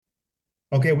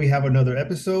Okay, we have another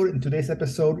episode, and today's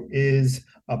episode is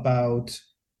about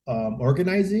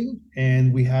organizing.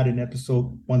 And we had an episode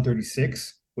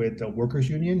 136 with the workers'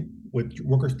 union, with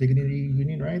workers' dignity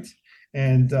union rights,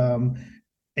 and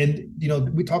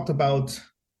we talked about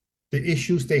the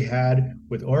issues they had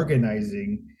with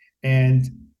organizing. And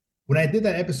when I did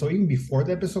that episode, even before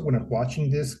the episode, when I'm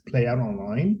watching this play out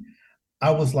online, I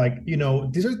was like,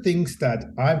 these are things that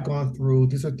I've gone through.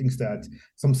 These are things that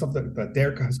some stuff that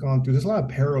Derek has gone through. There's a lot of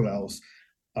parallels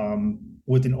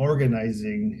within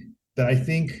organizing that I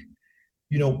think,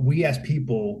 we as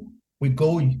people, we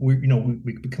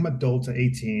become adults at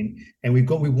 18 and we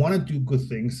want to do good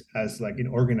things as like in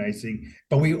organizing,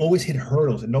 but we always hit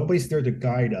hurdles and nobody's there to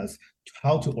guide us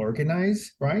how to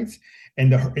organize, right?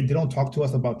 And they don't talk to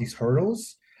us about these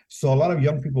hurdles. So a lot of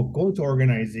young people go to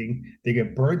organizing, they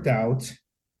get burnt out,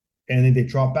 and then they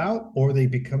drop out or they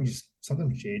become just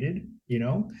sometimes jaded.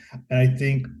 And I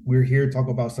think we're here to talk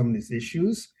about some of these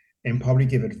issues and probably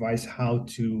give advice how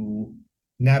to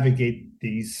navigate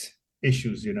these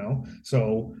issues.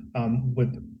 So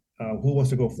with who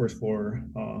wants to go first for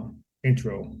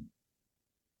intro?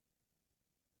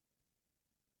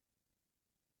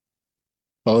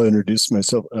 I'll introduce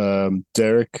myself.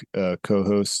 Derek,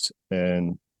 co-host,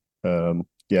 and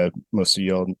yeah, most of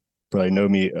y'all probably know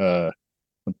me. I'm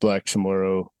Black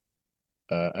Chamorro,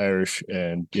 Irish,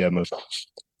 and yeah, most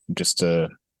just a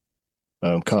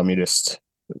communist,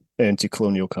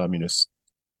 anti-colonial communist.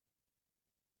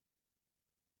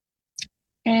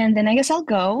 And then I guess I'll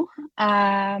go.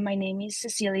 My name is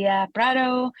Cecilia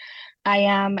Prado. I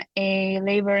am a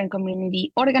labor and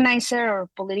community organizer or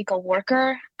political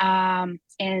worker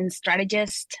and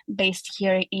strategist based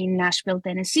here in Nashville,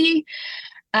 Tennessee.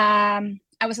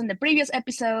 I was on the previous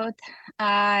episode.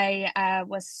 I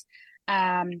was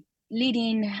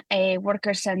leading a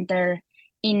worker center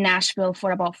in Nashville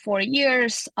for about 4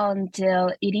 years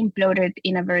until it imploded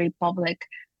in a very public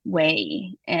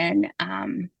way. And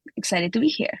excited to be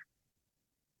here.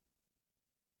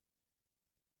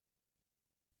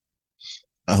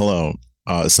 Hello.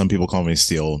 Some people call me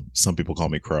Steele, some people call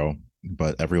me Crow,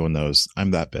 but everyone knows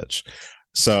I'm that bitch.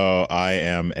 So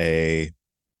I'm a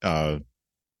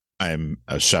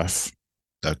chef,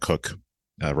 a cook,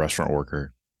 a restaurant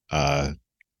worker. I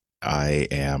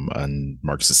am a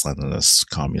Marxist-Leninist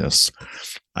communist.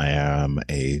 I am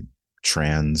a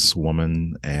trans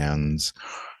woman, and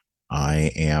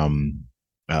I am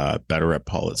better at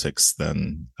politics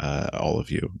than all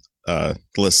of you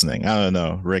listening. I don't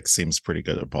know. Rick seems pretty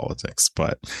good at politics,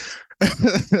 but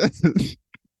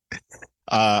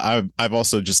I've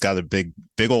also just got a big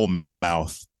old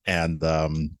mouth, and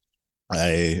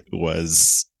I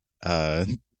was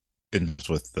in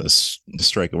with this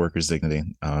strike at workers' dignity.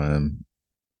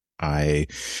 I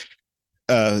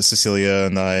Cecilia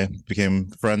and I became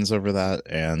friends over that,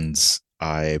 and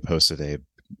I posted a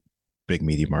big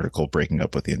Medium article breaking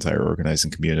up with the entire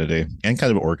organizing community and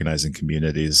kind of organizing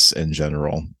communities in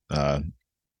general.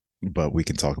 But we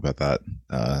can talk about that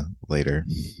later.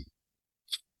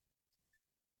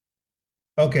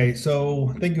 Okay,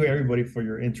 so thank you everybody for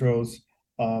your intros.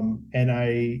 And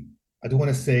I do want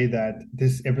to say that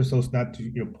this episode is not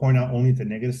to point out only the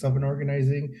negative stuff in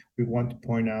organizing. We want to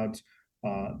point out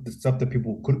the stuff that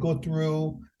people could go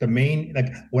through. The main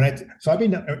I've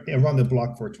been around the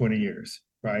block for 20 years,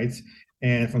 right?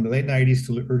 And from the late 90s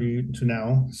to early to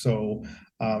now. So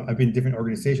I've been in different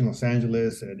organizations, Los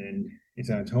Angeles and in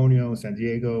San Antonio, San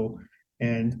Diego,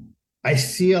 and I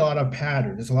see a lot of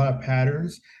patterns. There's a lot of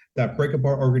patterns that break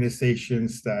apart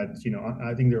organizations that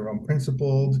I think they're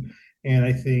unprincipled, and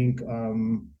I think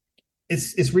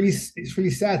it's really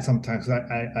sad sometimes.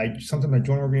 I sometimes I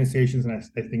join organizations and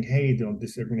I think, hey,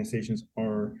 these organizations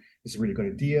are it's a really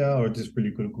good idea or just really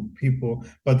good group of people,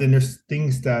 but then there's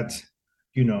things that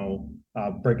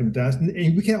break them down,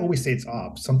 and we can't always say it's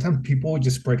ops. Sometimes people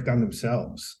just break down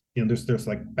themselves. There's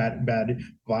like bad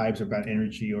vibes or bad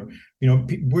energy, or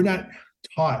we're not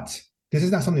taught. This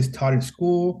is not something that's taught in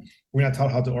school. We're not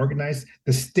taught how to organize.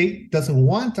 The state doesn't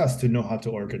want us to know how to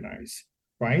organize,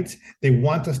 right? They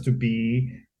want us to be,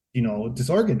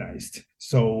 disorganized.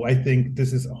 So I think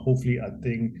this is hopefully a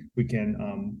thing we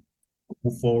can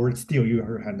move forward. Steele, you have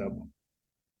your hand up.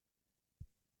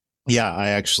 Yeah, I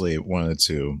actually wanted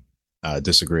to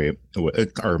disagree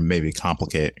or maybe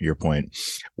complicate your point.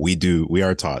 We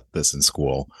are taught this in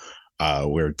school.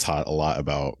 We're taught a lot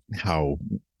about how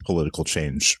political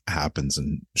change happens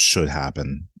and should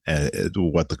happen,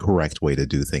 what the correct way to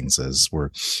do things is,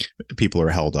 where people are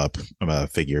held up,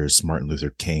 figures, Martin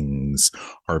Luther King's,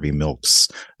 Harvey Milk's,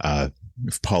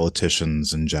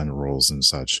 politicians and generals and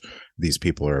such. These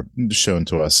people are shown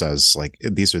to us as like,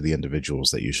 these are the individuals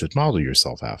that you should model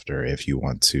yourself after if you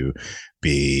want to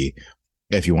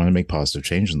make positive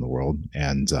change in the world.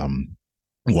 And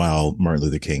while Martin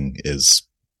Luther King is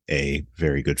a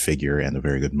very good figure and a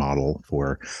very good model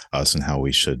for us and how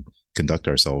we should conduct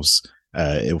ourselves,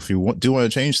 if we do want to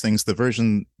change things, the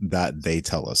version that they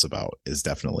tell us about is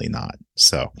definitely not.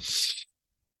 So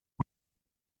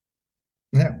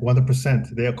yeah,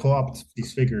 100%. They'll co-opt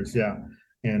these figures, yeah.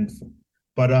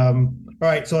 But all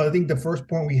right, so I think the first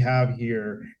point we have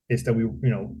here is that we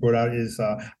wrote out is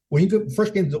when you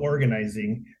first get into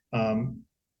organizing,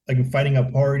 like in finding a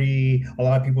party, a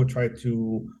lot of people try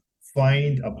to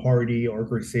find a party or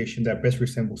organization that best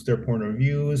resembles their point of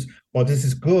views. Well, this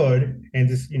is good, and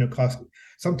this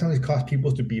sometimes it causes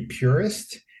people to be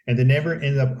purist, and they never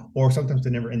end up, or sometimes they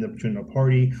never end up joining a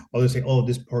party, or they say, oh,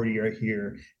 this party right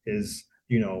here is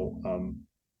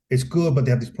it's good, but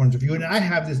they have these points of view. And I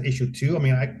have this issue too. I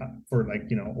mean, for like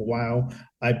a while,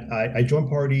 I join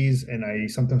parties, and I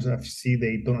sometimes see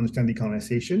they don't understand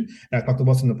decolonization. And I talked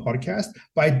about this in the podcast,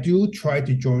 but I do try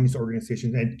to join these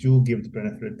organizations and do give the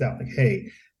benefit of the doubt. Like,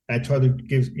 hey, I try to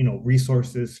give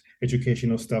resources,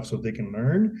 educational stuff, so they can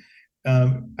learn.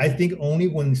 I think only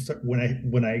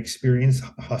when I experience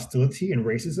hostility and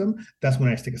racism, that's when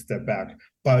I take a step back.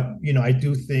 But I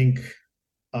do think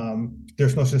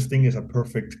there's no such thing as a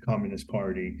perfect communist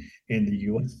party in the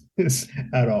U.S.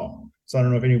 at all. So I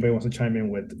don't know if anybody wants to chime in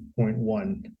with point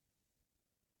one.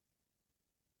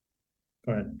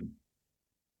 Go ahead.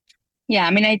 Yeah,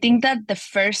 I mean, I think that the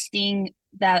first thing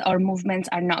that our movements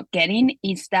are not getting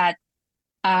is that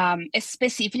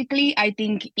specifically, I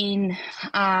think in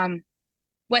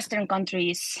Western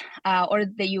countries or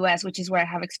the US, which is where I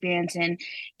have experience in,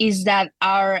 is that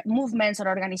our movements or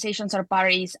organizations or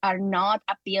parties are not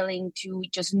appealing to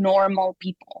just normal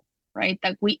people, right?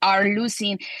 That we are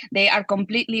losing, they are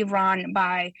completely run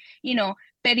by,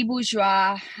 petty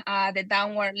bourgeois, the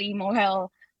downwardly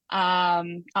mobile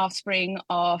offspring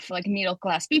of like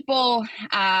middle-class people.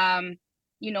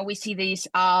 We see this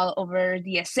all over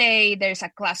the essay. There's a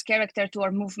class character to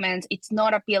our movements. It's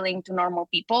not appealing to normal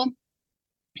people.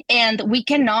 And we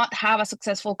cannot have a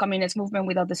successful communist movement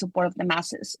without the support of the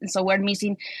masses. And so we're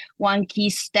missing one key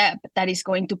step that is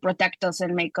going to protect us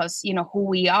and make us, who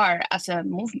we are as a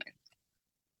movement.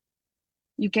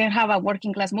 You can't have a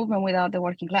working class movement without the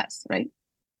working class, right?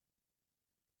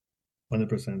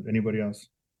 100%. Anybody else?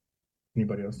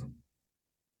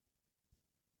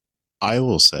 I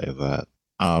will say that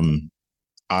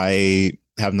I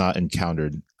have not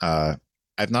encountered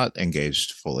I've not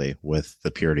engaged fully with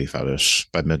the purity fetish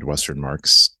by Midwestern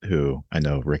Marx, who I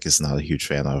know Rick is not a huge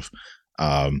fan of.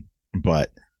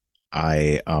 But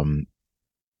I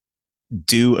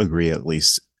do agree, at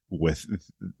least with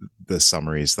the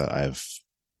summaries that I've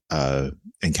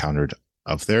encountered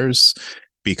of theirs,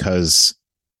 because,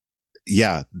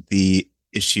 yeah, the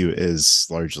issue is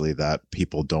largely that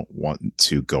people don't want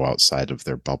to go outside of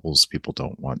their bubbles. People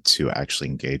don't want to actually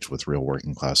engage with real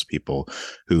working class people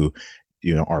who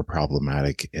are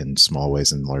problematic in small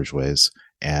ways and large ways.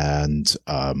 And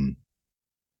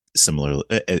similarly,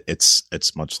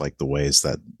 it's much like the ways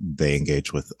that they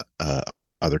engage with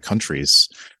other countries.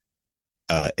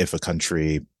 If a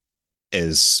country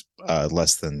is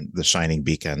less than the shining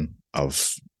beacon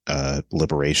of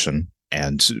liberation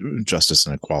and justice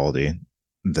and equality,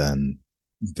 then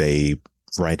they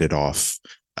write it off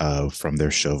from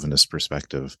their chauvinist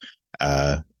perspective.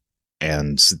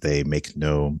 And they make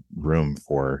no room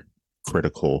for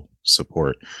critical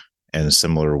support. In a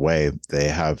similar way, they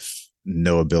have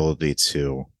no ability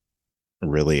to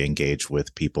really engage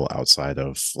with people outside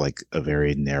of like a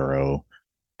very narrow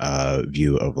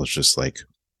view of, let's just like,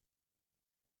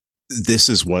 this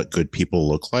is what good people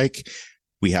look like.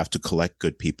 We have to collect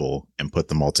good people and put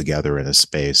them all together in a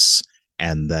space,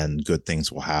 and then good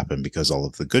things will happen because all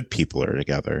of the good people are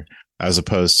together, as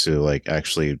opposed to like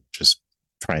actually just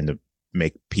trying to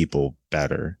make people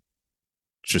better,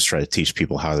 just try to teach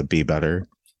people how to be better.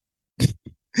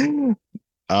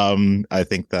 I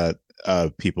think that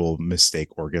people mistake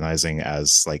organizing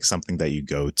as like something that you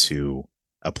go to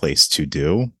a place to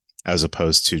do, as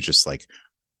opposed to just like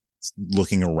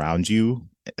looking around you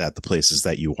at the places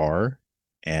that you are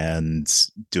and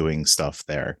doing stuff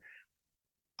there.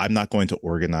 I'm not going to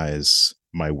organize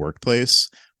my workplace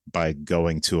by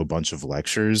going to a bunch of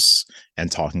lectures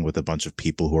and talking with a bunch of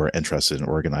people who are interested in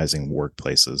organizing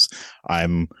workplaces.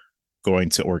 I'm going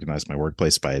to organize my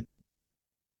workplace by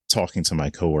talking to my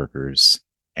coworkers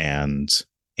and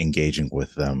engaging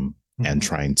with them and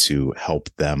trying to help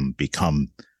them become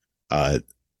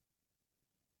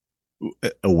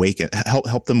awaken,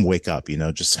 help them wake up,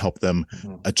 just help them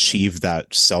achieve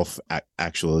that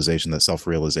self-actualization, that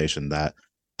self-realization, that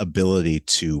ability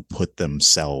to put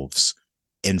themselves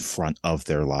in front of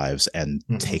their lives and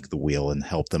take the wheel and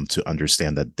help them to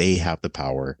understand that they have the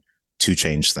power to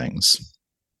change things.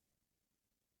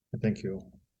 Thank you.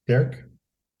 Derek,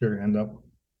 your hand up.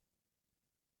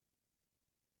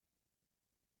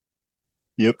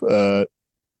 Yep.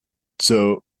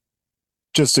 So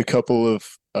just a couple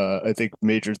of, I think,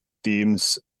 major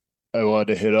themes I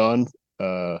wanted to hit on.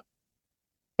 A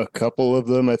couple of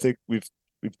them I think we've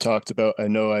talked about. I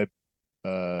know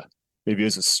maybe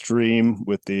as a stream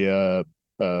with the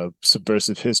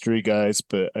subversive history guys,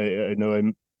 but I know I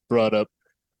brought up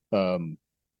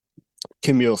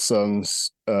Kim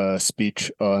Il-sung's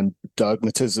speech on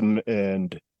dogmatism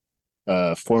and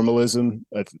formalism.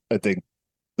 I think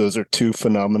those are two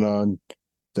phenomenon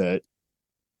that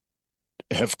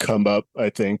have come up, I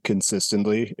think,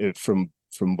 consistently from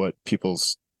what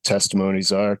people's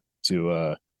testimonies are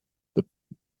to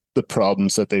the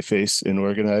problems that they face in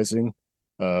organizing.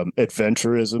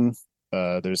 Adventurism.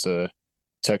 There's a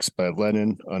text by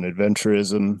Lenin on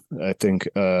adventurism. I think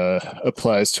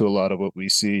applies to a lot of what we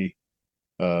see,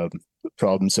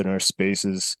 problems in our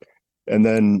spaces. And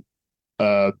then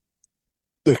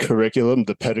the curriculum,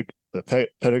 the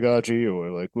pedagogy, or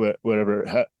like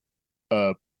whatever.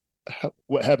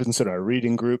 What happens in our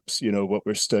reading groups, what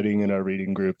we're studying in our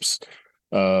reading groups,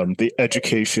 the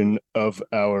education of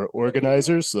our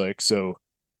organizers.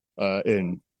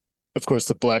 And of course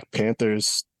the Black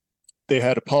Panthers, they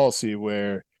had a policy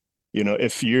where,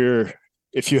 if you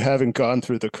haven't gone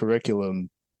through the curriculum,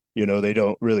 they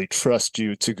don't really trust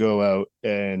you to go out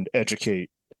and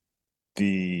educate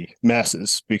the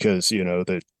masses, because,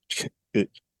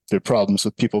 there are problems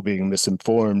with people being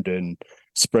misinformed and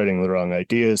spreading the wrong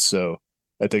ideas. So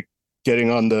I think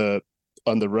getting on the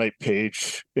right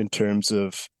page in terms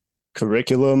of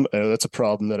curriculum, that's a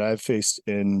problem that I've faced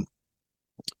in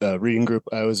reading group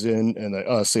I was in, and I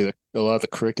honestly, a lot of the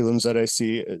curriculums that I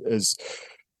see, as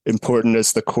important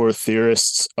as the core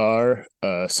theorists are,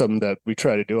 something that we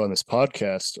try to do on this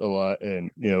podcast a lot,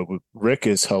 and Rick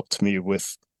has helped me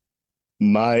with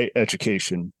my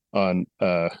education on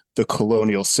the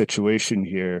colonial situation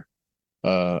here.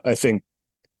 I think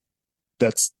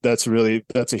that's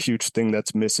a huge thing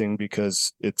that's missing,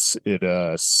 because it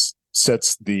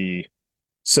sets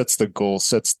the goal,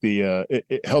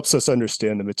 it helps us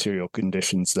understand the material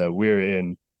conditions that we're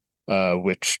in,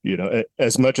 which,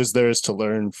 as much as there is to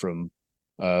learn from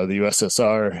the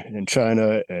USSR and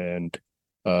China and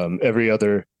every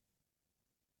other,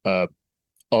 all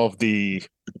of the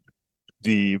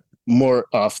more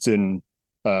often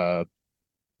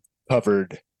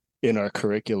covered in our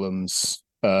curriculums,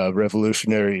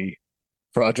 revolutionary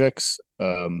projects,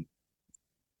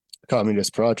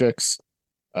 communist projects.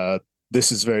 This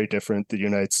is very different. The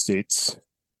United States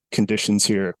conditions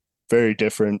here, very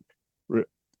different.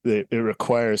 It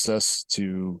requires us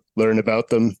to learn about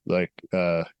them, like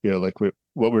what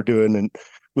we're doing, and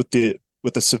with the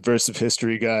subversive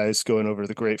history guys going over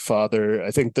the Great Father.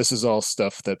 I think this is all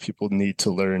stuff that people need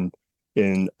to learn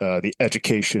in the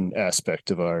education aspect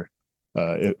of our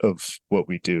of what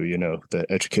we do. The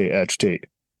educate, agitate,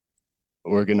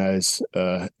 organize.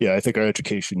 I think our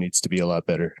education needs to be a lot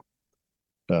better.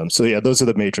 Those are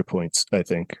the major points, I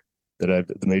think, the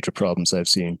major problems I've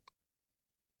seen.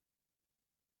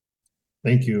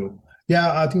 Thank you.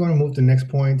 Yeah, I think I want to move to the next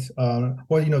point.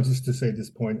 Just to say this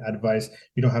point, advice: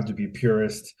 you don't have to be a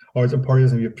purist, or as a party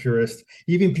doesn't be a purist.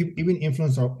 Even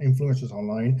influencers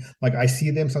online, like I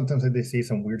see them sometimes, like they say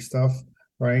some weird stuff,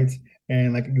 right?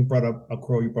 And like you brought up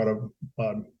you brought up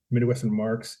Midwestern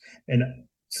Marx, and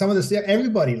some of this,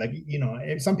 everybody,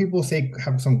 some people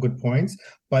have some good points,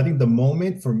 but I think the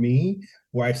moment for me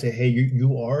where I say, hey,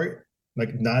 you are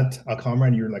like not a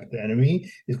comrade, you're like the enemy,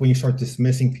 is when you start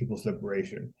dismissing people's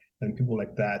liberation, and people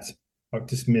like that are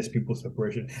dismiss people's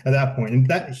liberation at that point. And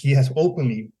that he has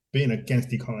openly been against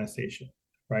decolonization,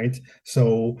 right?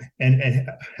 So and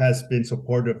has been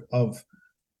supportive of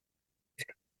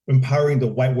empowering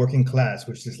the white working class,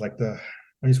 which is like I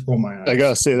just roll my eyes. I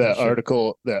gotta say that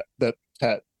article, that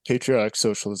Patriotic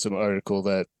Socialism article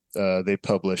that they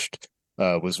published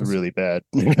was really bad.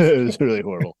 It was really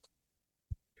horrible.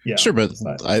 Yeah, sure, but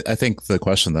I think the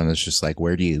question then is just like,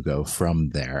 where do you go from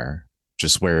there?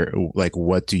 Just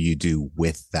what do you do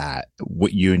with that?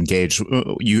 What you engage,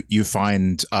 you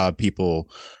find people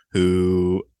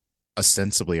who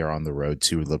ostensibly are on the road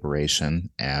to liberation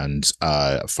and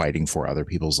fighting for other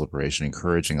people's liberation,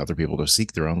 encouraging other people to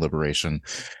seek their own liberation,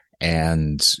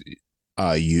 and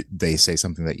they say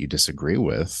something that you disagree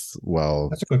with. Well,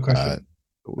 that's a good question.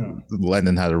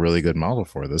 Lenin had a really good model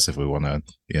for this. If we want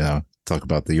to, talk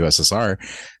about the USSR,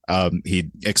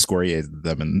 he excoriated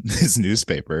them in his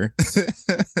newspaper,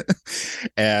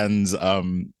 and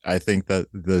I think that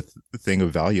the thing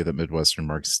of value that Midwestern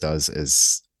Marxists does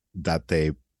is that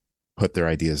they put their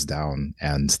ideas down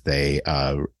and they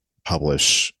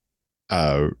publish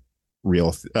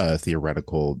real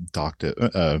theoretical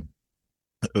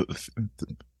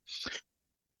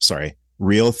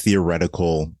real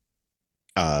theoretical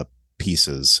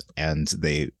pieces, and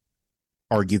they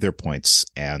argue their points,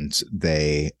 and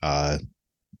they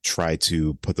try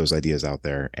to put those ideas out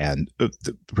there and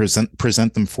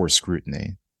present them for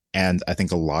scrutiny. And I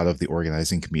think a lot of the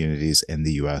organizing communities in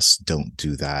the US don't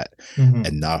do that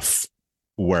enough,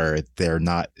 where they're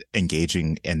not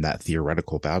engaging in that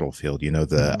theoretical battlefield.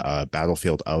 The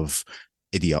battlefield of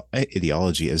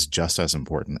ideology is just as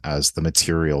important as the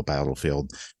material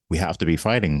battlefield. We have to be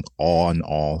fighting on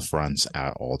all fronts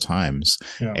at all times.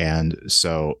 Yeah. And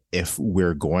so if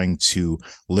we're going to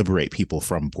liberate people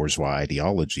from bourgeois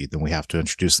ideology, then we have to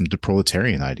introduce them to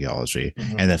proletarian ideology.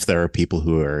 And if there are people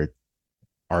who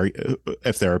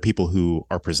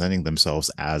are presenting themselves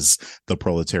as the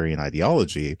proletarian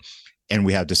ideology, and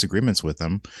we have disagreements with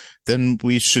them, then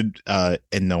we should,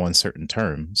 in no uncertain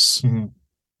terms,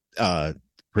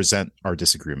 present our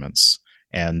disagreements.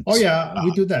 And we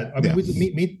do that. I mean, we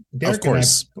meet Derek, of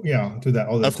course, do that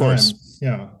all the time. Of course,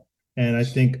 and I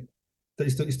think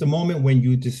it's the moment when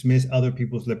you dismiss other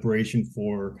people's liberation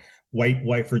for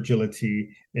white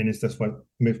fragility, and that's what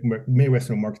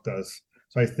Midwestern Marx does.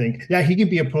 So I think, he can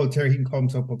be a proletarian. He can call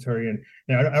himself proletarian.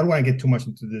 And I don't want to get too much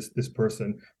into this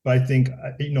person, but I think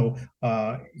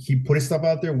he put his stuff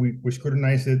out there. We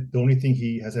scrutinize it. The only thing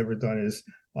he has ever done is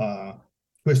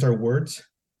twist our words,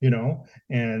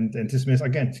 and dismiss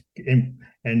again,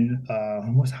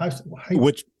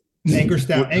 which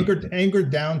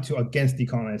angered down to against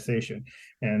decolonization,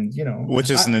 and which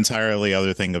is an entirely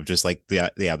other thing of just like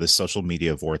the social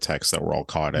media vortex that we're all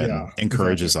caught in,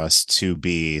 encourages us to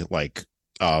be like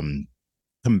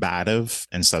combative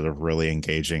instead of really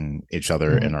engaging each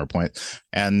other in our point.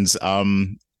 And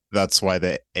that's why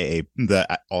the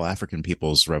All African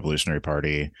People's Revolutionary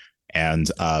Party and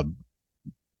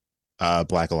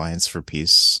Black Alliance for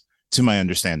Peace, to my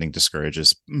understanding,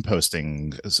 discourages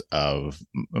posting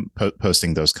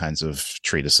those kinds of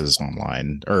treatises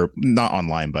online, or not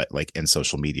online, but like in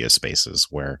social media spaces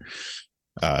where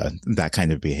that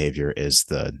kind of behavior is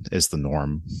the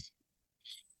norm.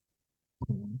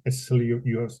 Cecilia,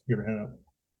 you have your hand up.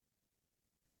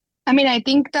 I mean, I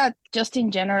think that just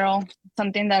in general,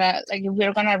 something that if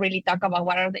we're going to really talk about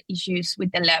what are the issues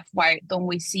with the left, why don't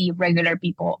we see regular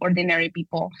people, ordinary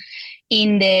people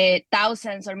in the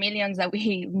thousands or millions that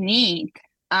we need?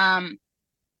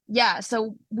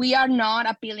 So we are not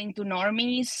appealing to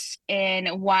normies,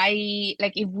 and why,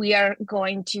 if we are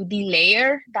going to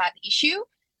delayer that issue,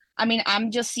 I mean, I'm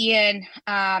just seeing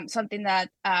something that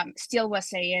Steele was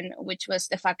saying, which was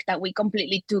the fact that we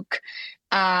completely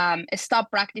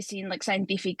stop practicing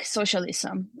scientific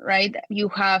socialism, right? You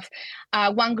have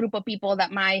one group of people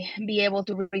that might be able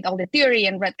to read all the theory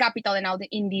and read Capital and all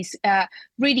in these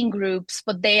reading groups,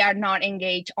 but they are not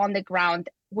engaged on the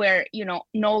ground where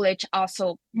knowledge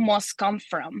also must come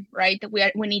from, right?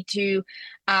 We need to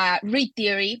read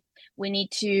theory. We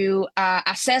need to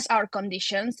assess our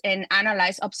conditions and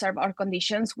observe our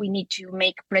conditions. We need to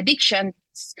make predictions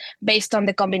based on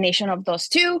the combination of those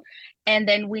two. And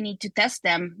then we need to test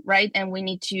them, right? And we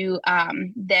need to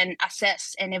then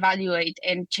assess and evaluate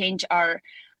and change our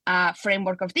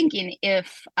framework of thinking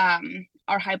if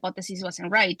our hypothesis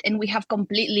wasn't right. And we have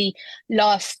completely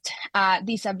lost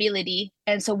this ability.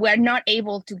 And so we're not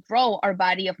able to grow our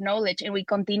body of knowledge. And we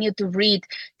continue to read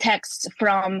texts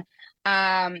from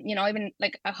even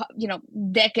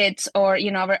decades or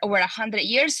over 100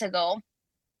 years ago,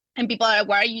 and people are like,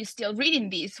 why are you still reading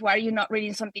this? Why are you not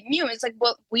reading something new? It's like,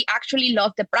 well, we actually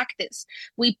love the practice.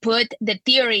 We put the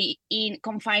theory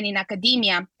confined in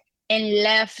academia and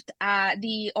left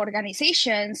the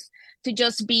organizations to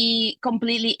just be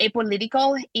completely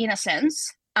apolitical in a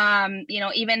sense.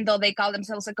 Even though they call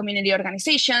themselves a community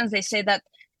organizations, they say that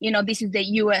this is the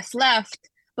US left.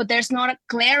 But there's not a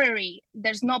clarity.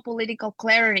 There's no political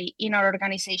clarity in our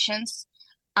organizations.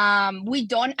 We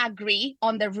don't agree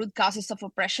on the root causes of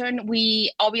oppression.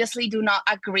 We obviously do not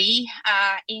agree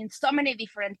in so many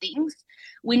different things.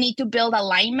 We need to build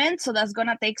alignment. So that's going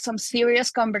to take some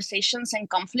serious conversations and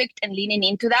conflict and leaning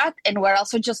into that. And we're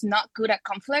also just not good at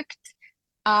conflict.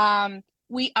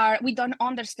 We don't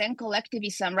understand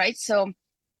collectivism, right? So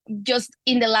just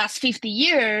in the last 50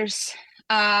 years,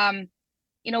 our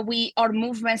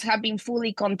movements have been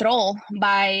fully controlled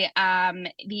by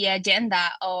the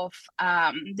agenda of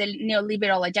the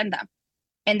neoliberal agenda.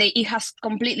 And it has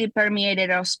completely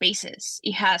permeated our spaces.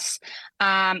 It has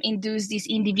induced this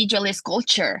individualist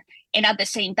culture. And at the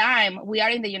same time, we are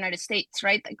in the United States,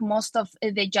 right? Like most of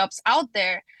the jobs out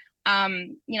there,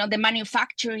 the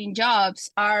manufacturing jobs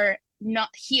are not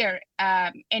here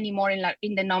anymore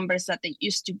in the numbers that they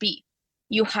used to be.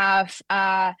 You have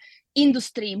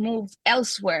industry move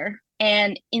elsewhere,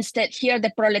 and instead here the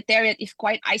proletariat is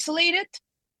quite isolated,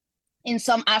 in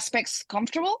some aspects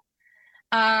comfortable,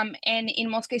 and in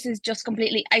most cases just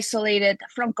completely isolated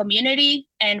from community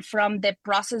and from the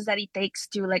process that it takes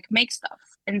to like make stuff.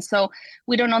 And so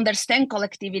we don't understand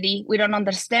collectivity. We don't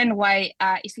understand why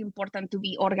it's important to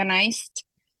be organized,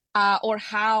 or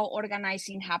how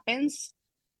organizing happens.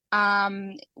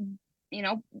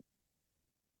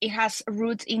 It has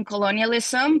roots in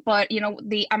colonialism, but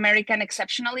the American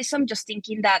exceptionalism, just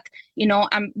thinking that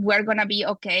we're gonna be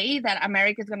okay, that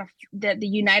the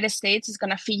United States is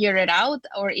gonna figure it out,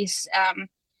 or is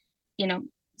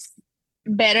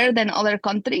better than other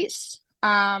countries.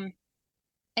 And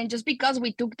just because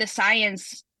we took the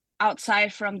science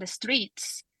outside from the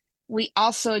streets, we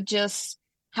also just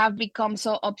have become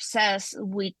so obsessed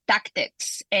with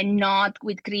tactics and not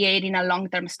with creating a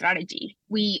long-term strategy.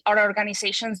 Our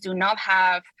organizations do not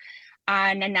have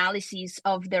an analysis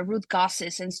of the root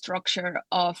causes and structure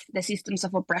of the systems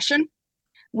of oppression.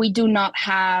 We do not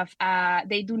have,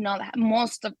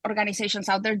 most of organizations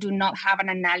out there do not have an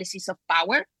analysis of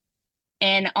power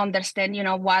and understand,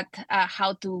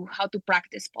 how to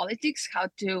practice politics, how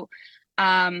to,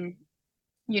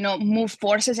 move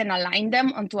forces and align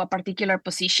them onto a particular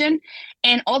position.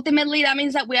 And ultimately, that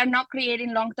means that we are not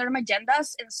creating long-term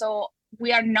agendas. And so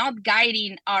we are not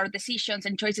guiding our decisions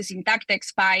and choices in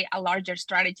tactics by a larger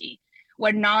strategy.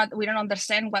 We don't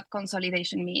understand what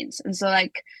consolidation means. And so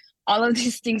like all of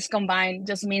these things combined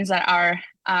just means that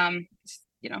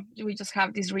we just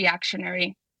have this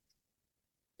reactionary.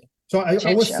 So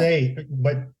I would say,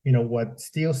 but what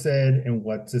Steele said and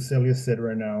what Cecilia said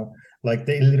right now, like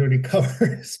they literally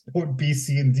cover sport B,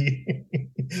 C, and D.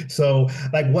 So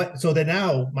like what? So then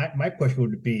now my question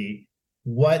would be,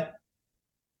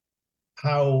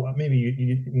 how maybe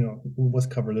you was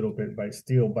covered a little bit by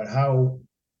Steele, but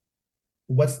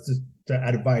what's the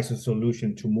advice or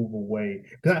solution to move away?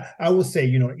 Because I would say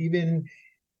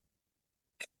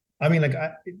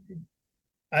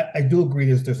I do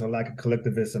agree there's a lack of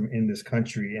collectivism in this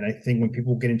country. And I think when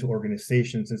people get into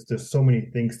organizations, there's so many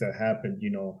things that happen,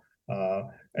 I'm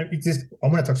going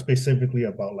to talk specifically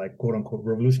about like quote unquote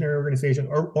revolutionary organizations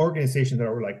or organizations that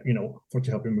are like, to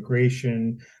help immigrants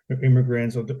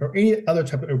or any other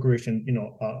type of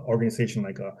organization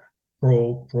like a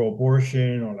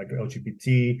pro-abortion or like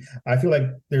LGBT. I feel like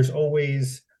there's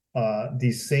always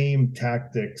these same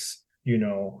tactics,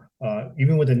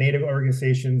 even with the Native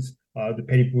organizations. The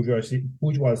petty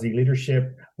bourgeoisie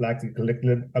leadership lacked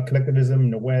collectivism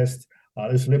in the West.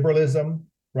 There's liberalism,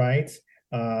 right?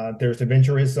 There's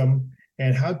adventurism.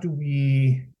 And how do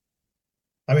we,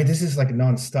 this is like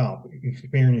nonstop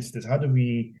experience this. How do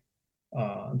we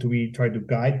try to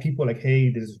guide people like, hey,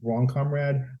 this is wrong,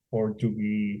 comrade? Or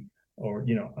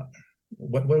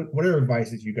what are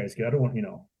advices you guys get? I don't want,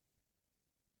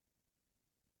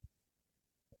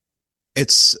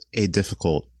 It's a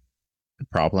difficult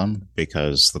problem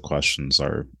because the questions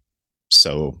are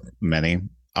so many.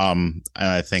 And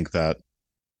I think that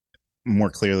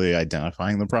more clearly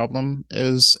identifying the problem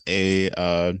is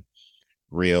a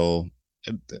real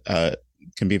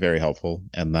can be very helpful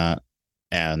in that.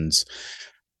 And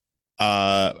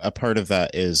a part of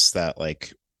that is that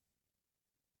like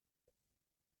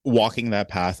walking that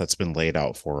path that's been laid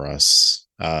out for us,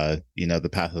 the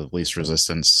path of least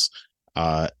resistance,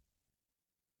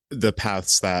 the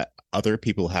paths that other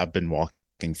people have been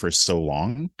walking for so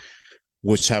long,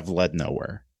 which have led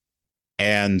nowhere.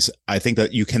 And I think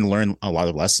that you can learn a lot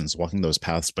of lessons walking those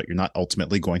paths, but you're not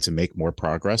ultimately going to make more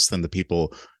progress than the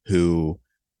people who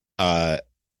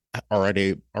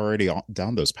already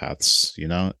down those paths.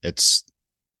 It's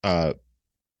at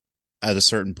a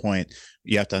certain point,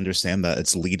 you have to understand that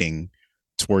it's leading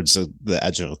towards the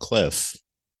edge of a cliff.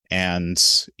 And,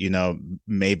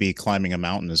 maybe climbing a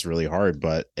mountain is really hard,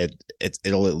 but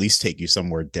it'll at least take you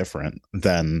somewhere different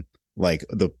than like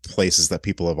the places that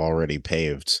people have already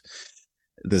paved.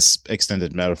 This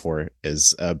extended metaphor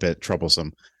is a bit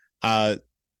troublesome.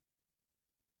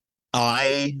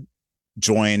 I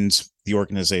joined the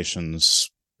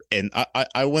organizations, and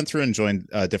I went through and joined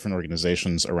different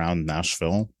organizations around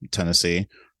Nashville, Tennessee,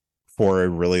 for a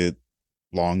really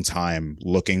long time,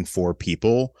 looking for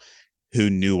people who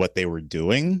knew what they were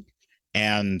doing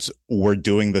and were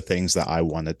doing the things that I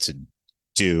wanted to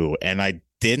do. And I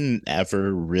didn't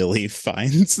ever really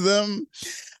find them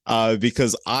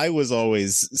because I was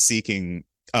always seeking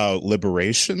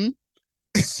liberation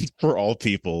for all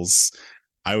peoples.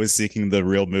 I was seeking the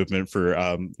real movement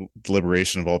for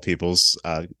liberation of all peoples,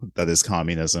 that is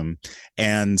communism.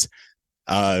 And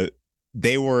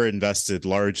they were invested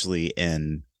largely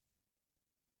in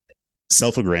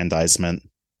self-aggrandizement,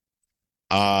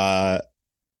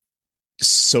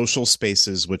 social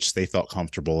spaces which they felt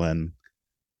comfortable in,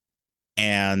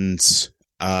 and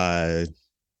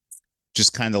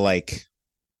just kind of like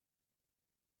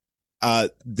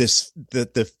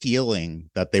the feeling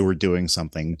that they were doing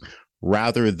something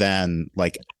rather than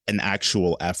like an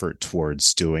actual effort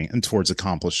towards doing and towards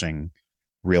accomplishing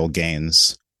real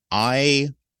gains. I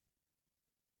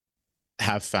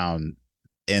have found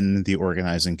in the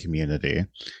organizing community, and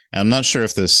I'm not sure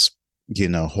if this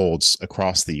holds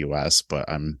across the US, but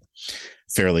I'm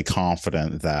fairly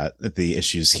confident that the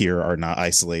issues here are not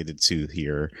isolated to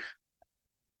here.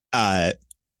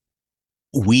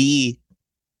 We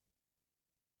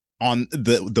on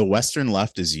the Western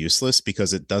left is useless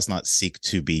because it does not seek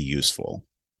to be useful.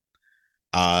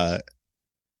 There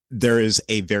is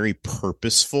a very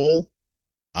purposeful,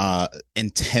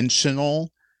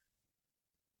 intentional,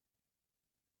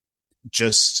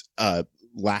 just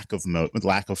lack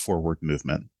of forward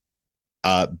movement,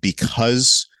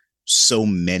 because so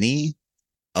many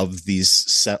of these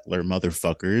settler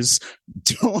motherfuckers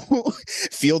don't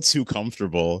feel too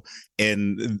comfortable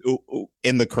in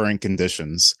the current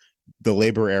conditions. The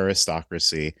labor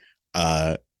aristocracy,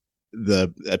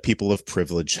 the people of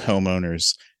privilege,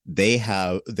 homeowners, they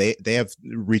have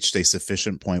reached a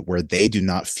sufficient point where they do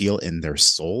not feel in their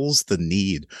souls the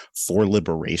need for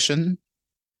liberation.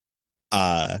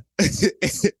 And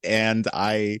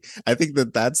I think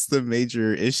that's the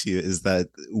major issue, is that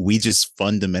we just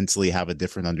fundamentally have a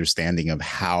different understanding of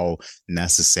how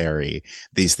necessary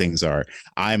these things are.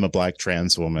 I'm a Black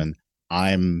trans woman.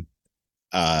 I'm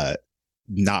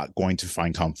not going to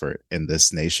find comfort in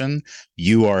this nation.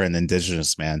 You are an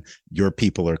indigenous man. Your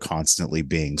people are constantly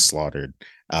being slaughtered,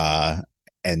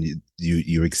 and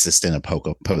you exist in a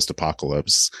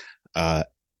post-apocalypse.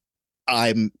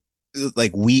 I'm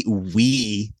like,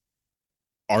 we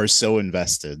are so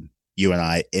invested, you and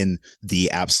I, in the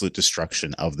absolute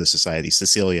destruction of the society.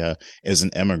 Cecilia is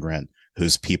an immigrant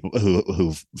whose people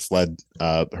who fled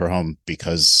her home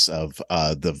because of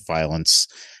the violence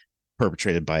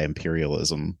perpetrated by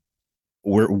imperialism.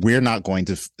 We're not going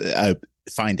to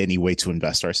find any way to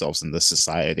invest ourselves in this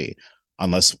society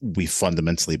unless we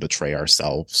fundamentally betray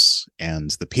ourselves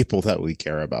and the people that we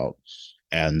care about.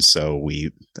 And so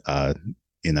we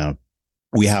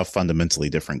have fundamentally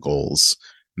different goals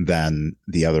than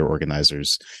the other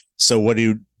organizers. So what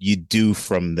you do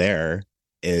from there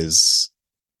is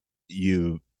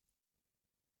you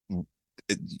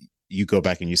go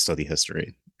back and you study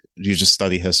history. You just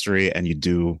study history, and you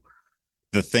do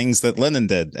the things that Lenin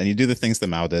did, and you do the things that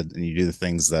Mao did, and you do the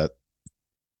things that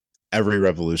every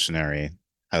revolutionary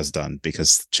has done,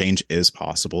 because change is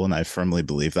possible. And I firmly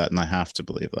believe that, and I have to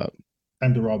believe that.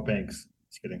 Time to rob banks.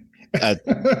 Just kidding.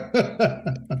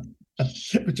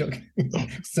 I'm joking.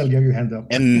 Still give your hand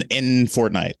up. In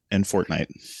Fortnite.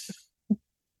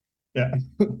 Yeah.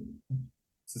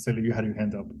 Cecilia, you had your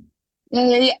hand up.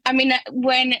 Yeah. I mean,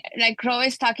 when like Crow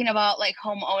is talking about like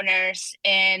homeowners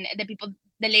and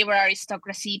the labor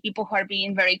aristocracy, people who are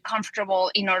being very comfortable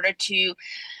in order to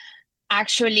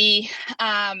actually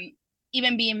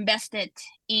even be invested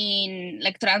in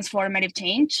like transformative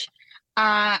change.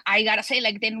 I gotta say,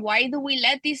 like, then why do we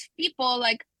let these people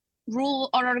like rule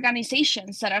our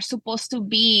organizations that are supposed to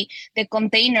be the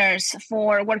containers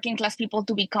for working class people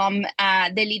to become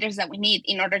the leaders that we need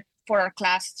in order for our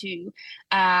class to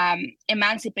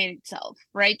emancipate itself,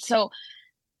 right? So,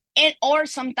 or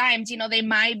sometimes, they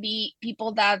might be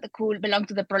people that could belong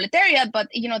to the proletariat, but,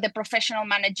 the professional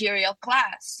managerial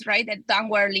class, right? The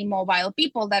downwardly mobile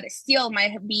people that still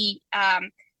might be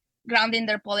grounding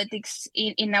their politics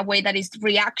in a way that is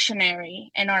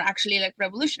reactionary and are actually like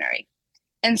revolutionary.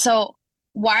 And so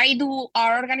why do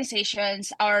our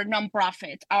organizations, our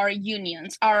nonprofits, our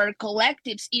unions, our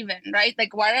collectives even, right?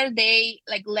 Like, why are they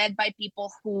like led by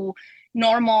people who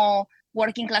normal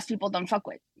working class people don't fuck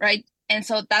with, right? And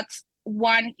so that's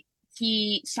one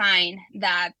key sign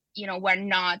that, you know, we're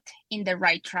not in the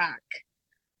right track.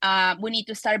 We need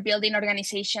to start building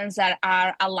organizations that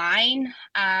are aligned,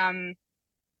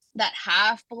 that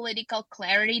have political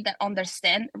clarity, that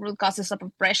understand root causes of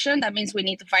oppression. That means we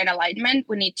need to find alignment.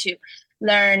 We need to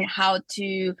learn how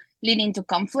to lead into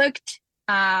conflict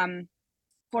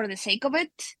for the sake of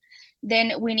it.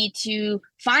 Then we need to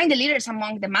find the leaders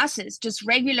among the masses, just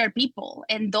regular people.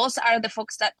 And those are the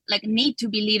folks that like need to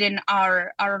be leading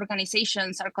our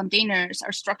organizations, our containers,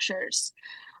 our structures,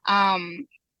 and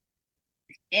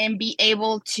be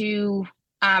able to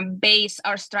base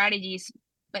our strategies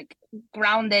like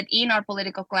grounded in our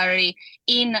political clarity,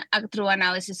 in a true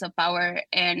analysis of power,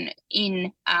 and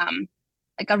in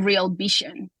like a real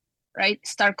vision, right?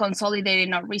 Start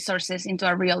consolidating our resources into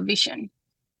a real vision.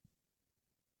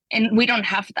 And we don't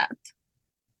have that.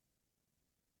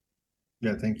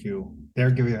 Yeah, thank you.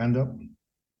 Derek, give your hand up.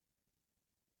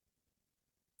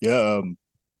 Yeah,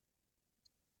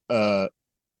 I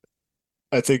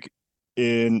think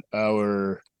in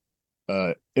our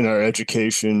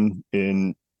education,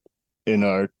 in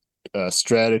our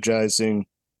strategizing,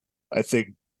 I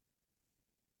think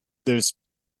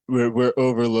we're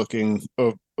overlooking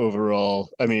overall.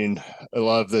 I mean, a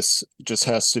lot of this just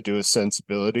has to do with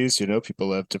sensibilities. You know,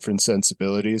 people have different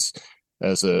sensibilities,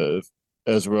 as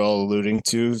we're all alluding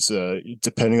to. So,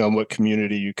 depending on what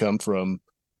community you come from,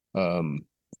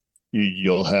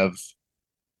 you'll have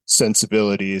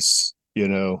sensibilities, you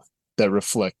know, that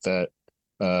reflect that.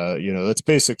 You know, that's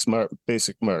basic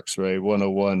marks, right?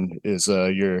 101 is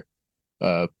your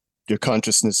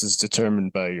consciousness is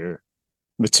determined by your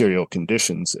material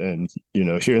conditions. And, you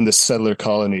know, here in the settler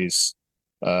colonies,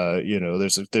 you know,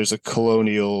 there's a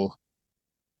colonial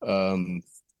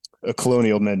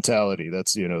mentality.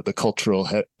 That's, you know, the cultural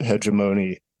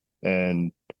hegemony,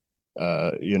 and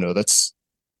you know,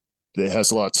 it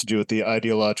has a lot to do with the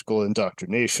ideological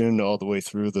indoctrination all the way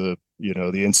through the, you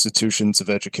know, the institutions of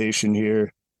education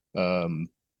here. All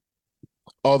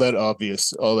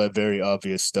that very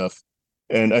obvious stuff.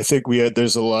 And I think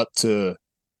there's a lot to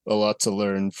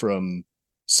learn from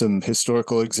some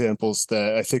historical examples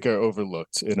that I think are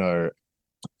overlooked in our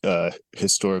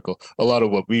historical. A lot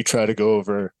of what we try to go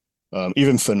over,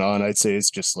 even Fanon, I'd say,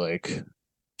 is just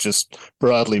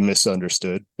broadly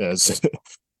misunderstood as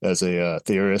as a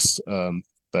theorist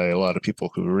by a lot of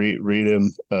people who read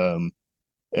him.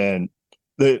 And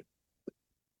there's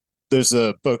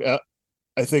a book.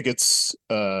 I think it's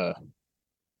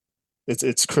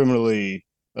criminally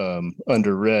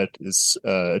underread. Is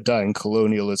Dying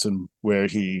Colonialism, where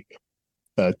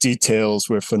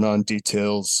Fanon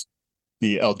details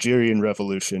the Algerian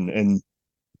Revolution. And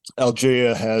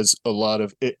Algeria has a lot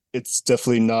of it. It's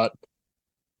definitely not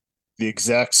the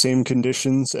exact same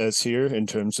conditions as here in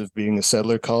terms of being a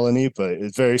settler colony, but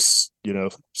it's very, you know,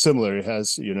 similar. It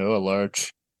has, you know, a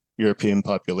large European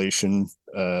population,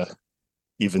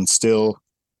 even still,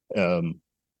 and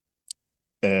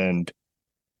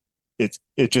it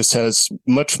just has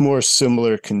much more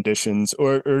similar conditions,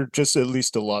 or just at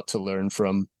least a lot to learn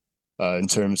from, in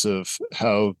terms of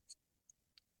how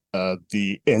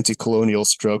the anti-colonial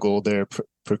struggle there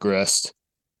progressed.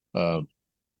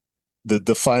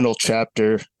 The final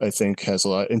chapter, I think, has a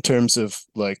lot in terms of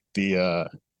like the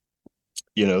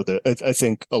you know, I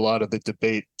think a lot of the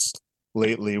debates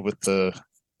lately with the,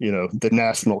 you know, the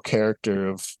national character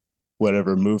of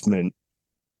whatever movement,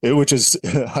 which is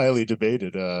highly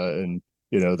debated, and,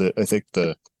 you know, I think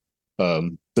the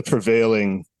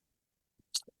prevailing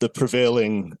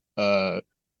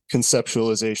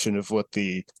conceptualization of what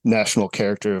the national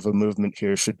character of a movement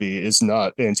here should be is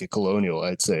not anti-colonial.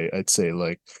 I'd say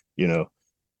like, you know,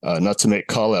 not to make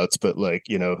call outs, but like,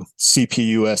 you know,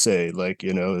 CPUSA, like,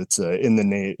 you know, it's in the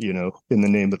name, you know, in the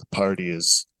name of the party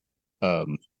is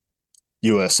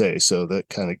USA. So that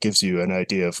kind of gives you an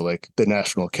idea of like the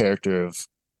national character of,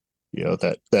 you know,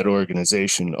 that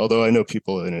organization. Although I know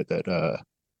people in it that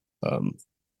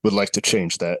would like to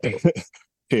change that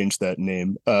change that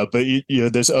name. But you know,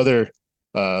 there's other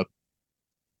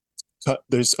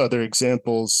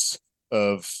examples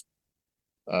of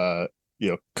you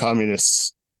know,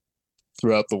 communists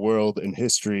throughout the world in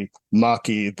history.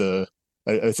 Maki,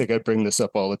 I think I bring this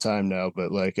up all the time now,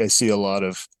 but like I see a lot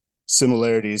of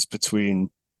similarities between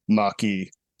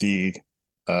Maki, the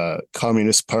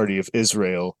Communist Party of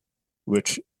Israel,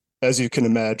 which, as you can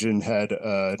imagine, had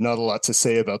not a lot to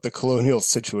say about the colonial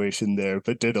situation there,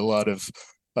 but did a lot of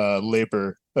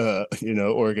labor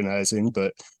organizing,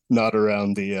 but not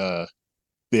around the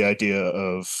idea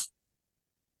of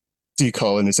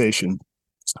decolonization.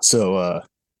 So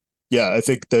yeah, I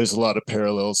think there's a lot of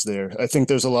parallels there. I think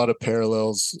there's a lot of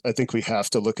parallels. I think we have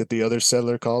to look at the other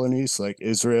settler colonies like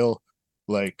Israel,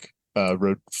 like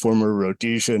former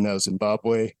Rhodesia, now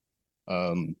Zimbabwe,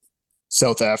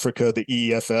 South Africa,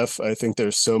 the EFF. I think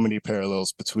there's so many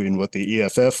parallels between what the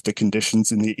EFF, the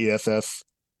conditions in the EFF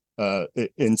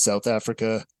in South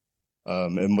Africa,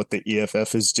 and what the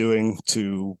EFF is doing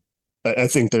to. I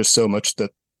think there's so much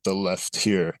that the left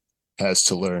here has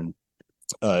to learn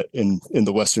in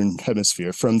the Western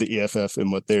Hemisphere from the EFF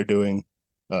and what they're doing.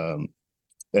 And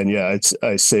yeah,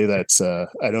 I say that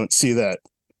I don't see that.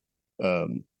 I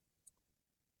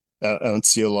don't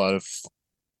see a lot of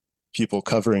people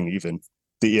covering even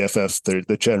the EFF,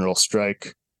 the general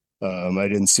strike. I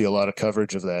didn't see a lot of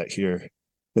coverage of that here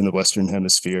in the Western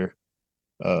Hemisphere.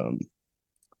 But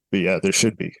yeah, there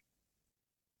should be.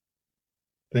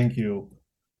 Thank you.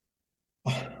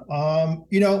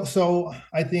 So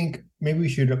I think maybe we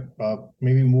should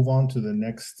maybe move on to the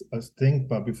next thing.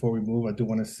 But before we move, I do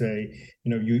want to say,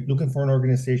 you're looking for an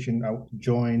organization to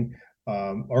join.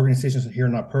 Organizations here are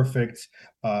not perfect.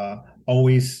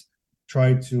 Always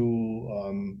try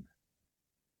to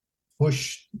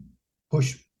push.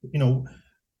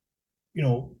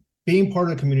 Being part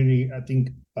of the community. I think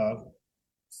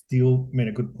Steele made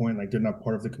a good point. Like, they're not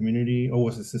part of the community. Oh,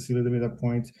 was it Cecilia that made that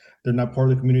point? They're not part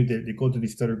of the community. They go to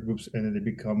these study groups and then they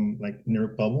become like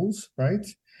nerd bubbles, right?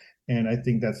 And I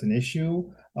think that's an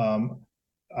issue.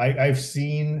 I've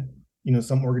seen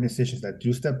some organizations that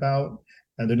do step out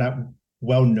and they're not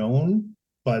well known,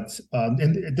 but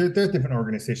and there are different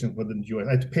organizations within the U.S.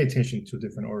 I pay attention to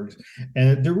different orgs,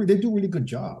 and they do really good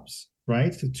jobs,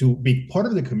 right? To be part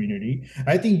of the community.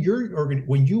 I think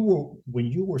when you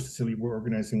were Cecilia, were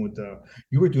organizing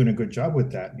you were doing a good job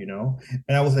with that,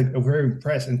 and I was like very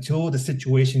impressed until the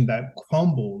situation that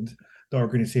crumbled the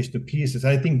organization to pieces.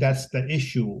 I think that's the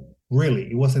issue.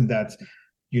 Really, it wasn't that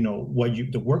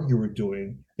the work you were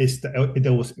doing is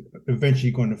that was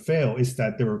eventually going to fail. Is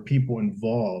that there were people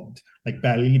involved, like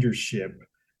bad leadership.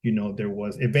 There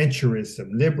was adventurism,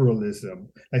 liberalism,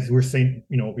 like we were saying,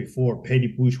 before,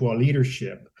 petty bourgeois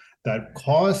leadership that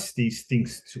caused these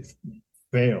things to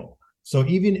fail. So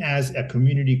even as a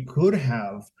community could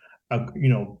have a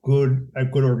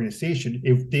good organization,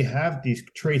 if they have these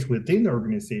traits within the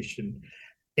organization,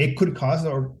 it could cause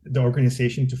the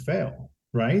organization to fail.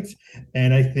 Right.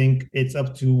 And I think it's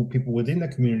up to people within the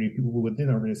community, people within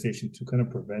the organization to kind of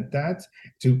prevent that,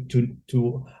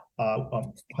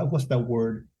 what's that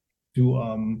word?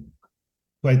 To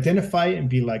identify and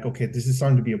be like, okay, this is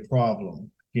starting to be a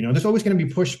problem. There's always going to be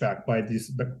pushback by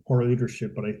this poor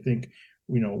leadership, but I think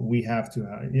we have to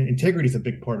integrity is a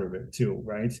big part of it too,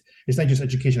 right? It's not just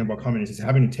education about communists; it's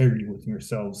having integrity within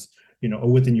yourselves, or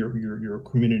within your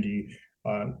community,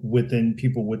 within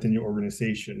people within your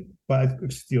organization.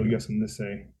 But Steele, you have something to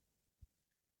say?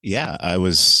 Yeah, I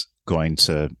was going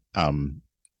to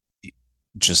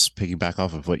just piggyback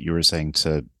off of what you were saying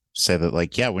to say that,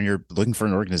 like, yeah, when you're looking for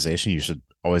an organization, you should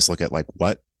always look at like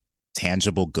what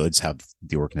tangible goods have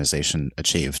the organization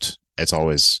achieved. It's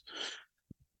always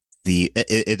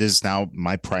it is now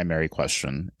my primary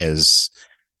question is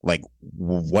like,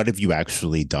 what have you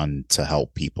actually done to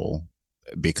help people?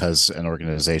 Because an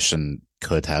organization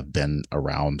could have been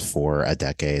around for a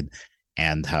decade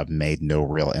and have made no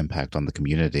real impact on the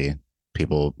community.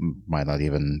 People might not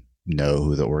even know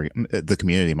who the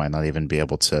community might not even be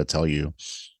able to tell you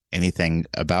anything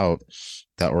about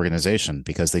that organization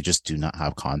because they just do not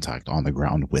have contact on the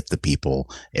ground with the people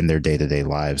in their day-to-day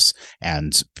lives.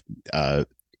 And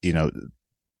you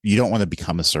don't want to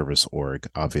become a service org.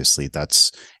 Obviously,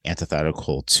 that's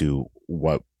antithetical to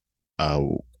what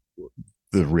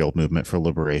the real movement for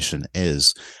liberation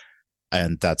is,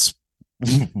 and that's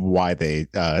why they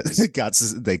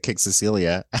kicked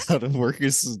Cecilia out of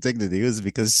Workers' Dignity, was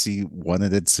because she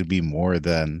wanted it to be more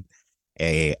than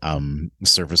a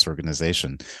service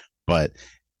organization. But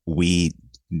we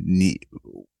need,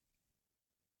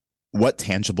 what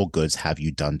tangible goods have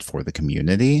you done for the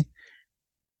community?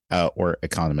 Or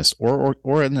economist or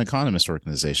an economist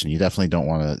organization. You definitely don't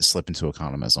want to slip into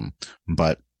economism,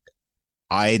 but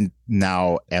I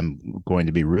now am going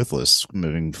to be ruthless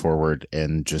moving forward,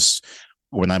 and just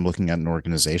when I'm looking at an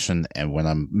organization and when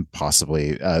I'm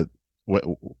possibly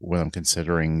when I'm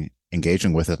considering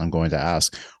engaging with it, I'm going to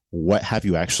ask, what have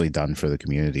you actually done for the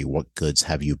community? What goods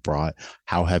have you brought?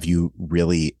 How has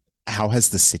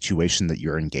the situation that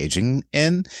you're engaging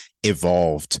in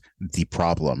evolved the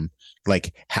problem?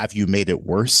 Like, have you made it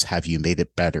worse? Have you made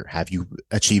it better? Have you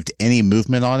achieved any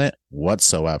movement on it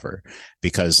whatsoever?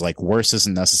 Because like worse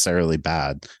isn't necessarily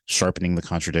bad. Sharpening the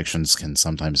contradictions can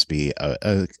sometimes be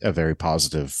a very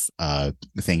positive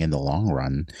thing in the long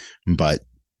run. But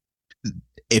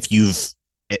if you've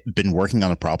been working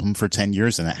on a problem for 10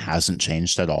 years and it hasn't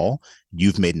changed at all,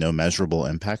 you've made no measurable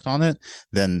impact on it,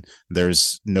 then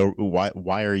there's no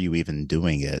why are you even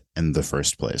doing it in the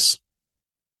first place?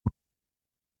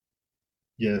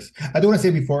 Yes, I do want to say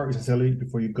before, Cecilia,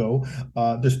 before you go,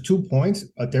 there's 2 points.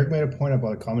 Derek made a point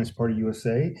about the Communist Party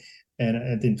USA, and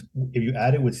I think if you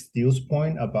add it with Steele's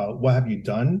point about what have you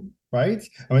done, right?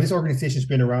 I mean, this organization's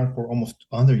been around for almost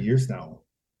 100 years now,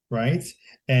 right?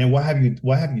 And what have you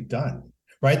done,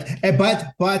 right? And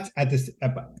but at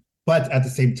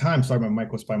the same time, sorry, my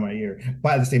mic was by my ear.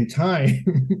 But at the same time,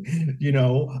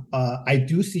 I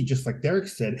do see, just like Derek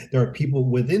said, there are people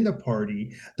within the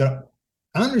party that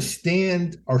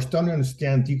understand or starting to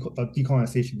understand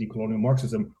decolonization, decolonial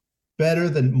Marxism better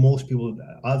than most people,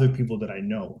 other people that I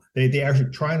know. They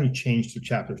actually trying to change the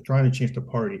chapters, trying to change the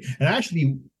party, and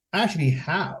actually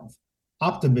have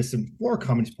optimism for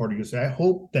Communist Party USA. I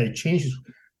hope that it changes,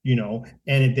 and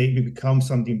they become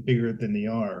something bigger than they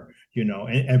are,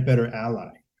 and a better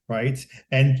ally, right?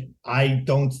 And like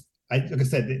I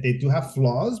said, they do have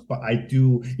flaws, but I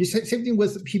do. Same thing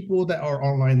with people that are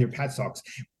online, they're Pat Socks.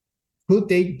 Could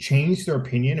they change their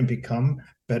opinion and become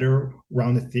better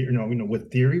around the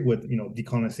theory, with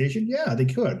decolonization? Yeah, they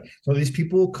could. So these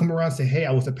people come around and say, "Hey,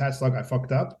 I was a Pat Slug, I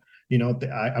fucked up."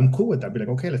 I'm cool with that. Be like,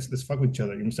 okay, let's fuck with each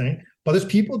other. You know what I'm saying? But there's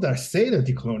people that say they're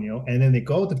decolonial and then they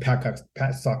go to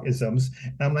Pat Sock isms,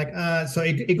 and I'm like, so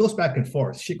it goes back and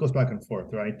forth. Shit goes back and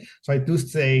forth, right? So I do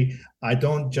say I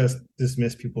don't just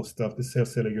dismiss people's stuff. This say,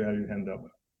 you have your hand up.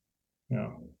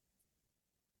 Yeah.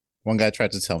 One guy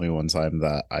tried to tell me one time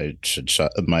that I should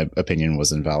my opinion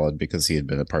was invalid because he had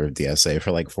been a part of DSA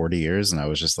for like 40 years. And I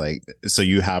was just like, so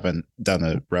you haven't done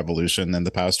a revolution in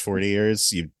the past 40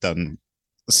 years? You've done,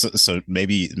 so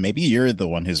maybe you're the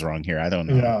one who's wrong here. I don't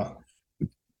know. Yeah.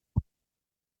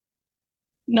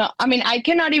 No, I mean, I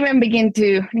cannot even begin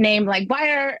to name like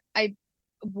why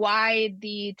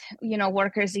did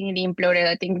workers dignity imploded.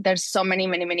 I think there's so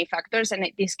many factors,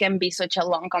 and this can be such a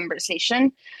long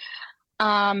conversation.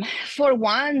 For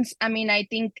once, I mean, I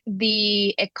think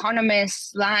the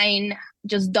economist line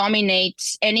just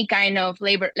dominates any kind of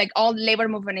labor, like all labor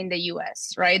movement in the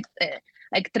US, right?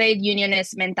 Like trade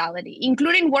unionist mentality,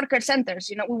 including worker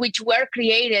centers, which were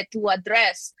created to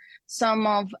address some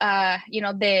of,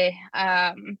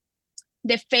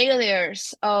 the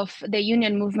failures of the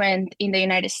union movement in the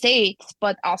United States,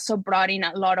 but also brought in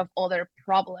a lot of other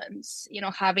problems.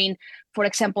 Having, for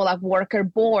example, a worker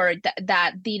board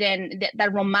that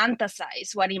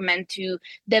romanticized what it meant to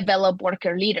develop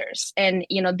worker leaders, and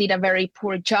did a very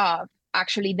poor job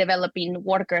actually developing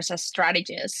workers as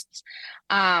strategists.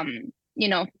 The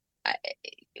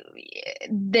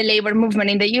labor movement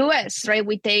in the US, right?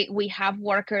 We have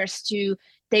workers to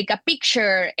take a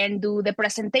picture and do the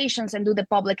presentations and do the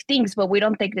public things, but we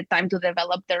don't take the time to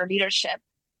develop their leadership.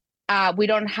 We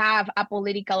don't have a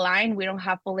political line. We don't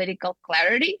have political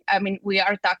clarity. I mean, we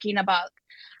are talking about,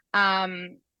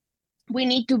 we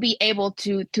need to be able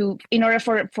to in order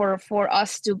for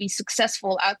us to be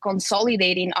successful at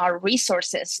consolidating our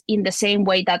resources in the same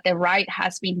way that the right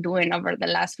has been doing over the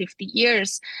last 50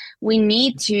 years, we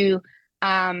need to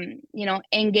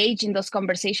engage in those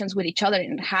conversations with each other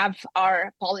and have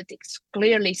our politics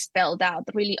clearly spelled out,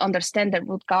 really understand the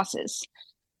root causes.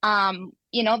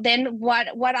 Then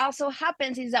what also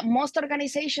happens is that most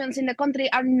organizations in the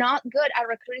country are not good at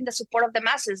recruiting the support of the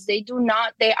masses. They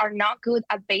are not good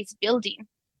at base building.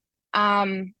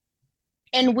 And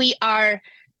we are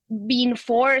being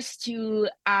forced to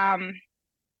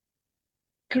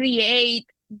create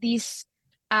these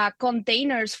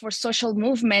containers for social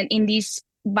movement in these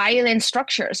violent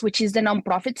structures, which is the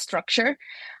nonprofit structure,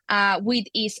 with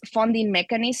its funding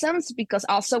mechanisms, because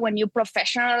also when you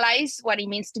professionalize what it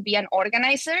means to be an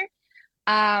organizer,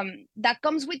 that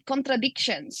comes with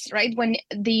contradictions, right? When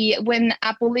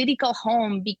a political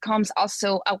home becomes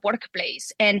also a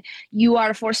workplace, and you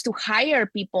are forced to hire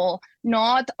people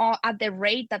not at the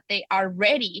rate that they are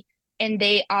ready, and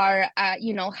they are,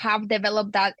 have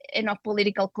developed that enough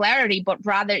political clarity, but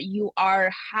rather you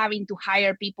are having to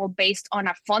hire people based on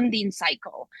a funding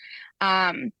cycle.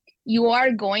 You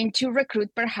are going to recruit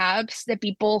perhaps the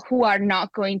people who are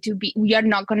not going to be, we are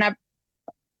not going to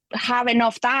have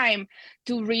enough time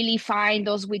to really find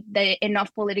those with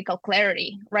enough political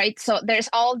clarity, right? So there's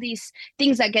all these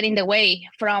things that get in the way,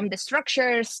 from the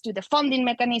structures to the funding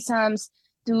mechanisms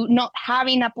to not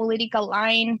having a political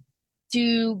line.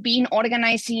 to being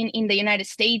organizing in the United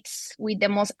States with the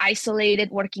most isolated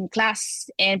working class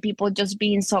and people just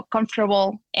being so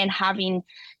comfortable and having,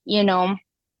 you know,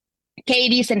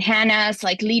 Katie's and Hannah's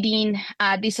like leading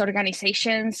these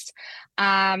organizations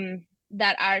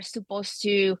that are supposed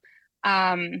to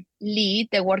lead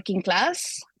the working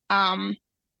class.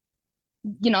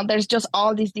 You know, there's just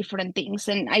all these different things.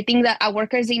 And I think that at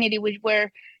Workers' Dignity, we were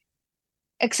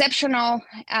exceptional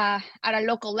at a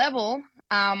local level,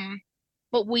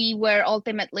 but we were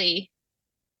ultimately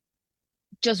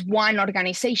just one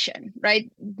organization,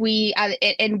 right?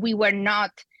 And we were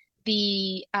not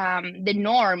the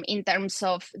norm in terms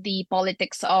of the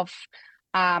politics of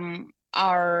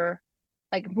our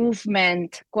like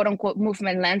movement, quote unquote,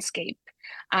 movement landscape.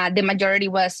 The majority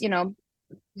was, you know,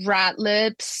 rat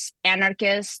lips,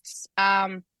 anarchists,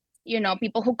 you know,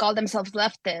 people who call themselves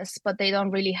leftists, but they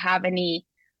don't really have any,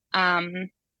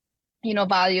 you know,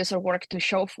 values or work to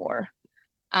show for.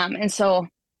 And so,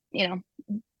 you know,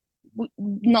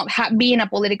 being a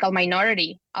political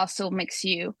minority also makes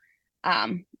you a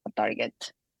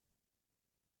target.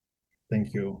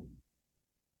 Thank you.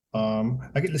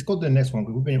 Let's go to the next one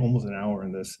because we've been almost an hour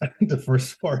in this, the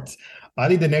first part. I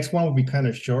think the next one will be kind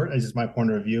of short, as is my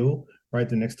point of view, right?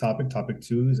 The next topic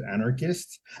 2 is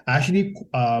anarchists. I actually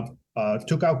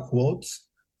took out quotes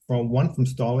from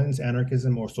Stalin's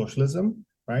Anarchism or Socialism,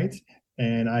 right?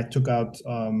 And I took out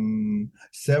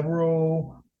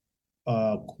several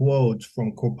quotes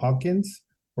from Kropotkin,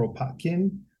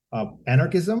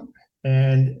 Anarchism.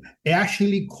 And it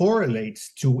actually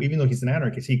correlates to, even though he's an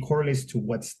anarchist, he correlates to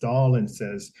what Stalin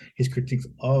says, his critiques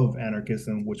of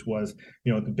anarchism, which was,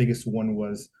 you know, the biggest one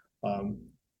was,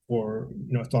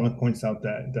 Stalin points out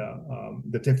that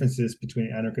the differences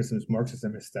between anarchism and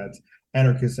Marxism is that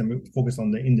anarchism focuses on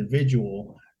the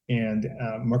individual and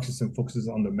Marxism focuses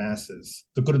on the masses,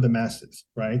 the good of the masses,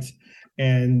 right?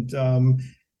 And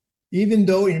even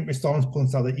though, Stalin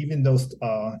points out that even though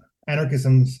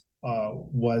anarchism's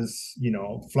was, you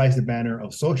know, flies the banner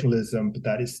of socialism, but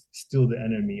that is still the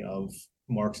enemy of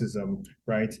Marxism,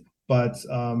 right? But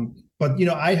you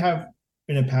know, I have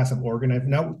in the past I've organized.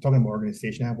 Now talking about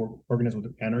organization, I have organized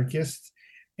with anarchists,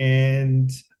 and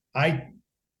I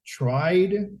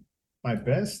tried my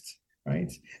best,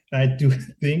 right? And I do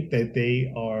think that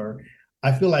they are.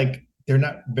 I feel like they're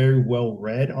not very well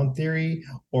read on theory,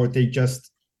 or they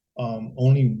just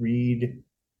only read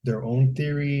their own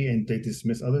theory and they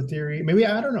dismiss other theory. Maybe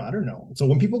I don't know. So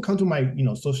when people come to my, you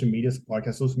know, social medias,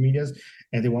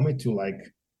 and they want me to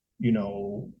like, you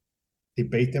know,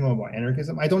 debate them about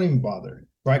anarchism, I don't even bother,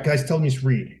 right? Because I tell them just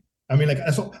read. I mean, like,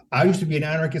 so I used to be an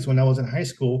anarchist when I was in high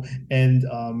school, and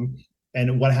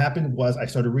what happened was I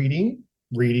started reading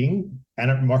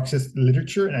Marxist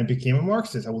literature, and I became a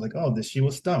Marxist. I was like, oh, this shit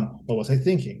was dumb. What was I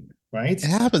thinking? Right? It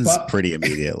happens pretty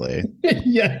immediately.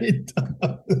 Yeah, it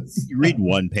does. You read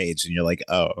one page and you're like,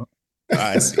 oh,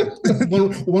 I see.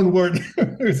 one word.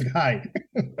 It's like, hi.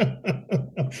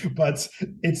 But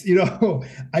it's, you know,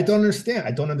 I don't understand.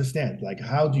 Like,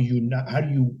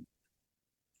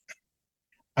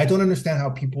 I don't understand how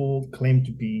people claim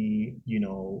to be, you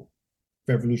know,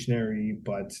 revolutionary,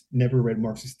 but never read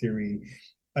Marxist theory.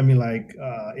 I mean, like,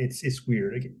 it's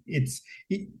weird. Like,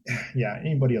 yeah,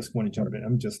 anybody else want to jump in?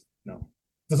 I'm just, no.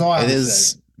 That's all I have to say. It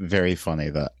is very funny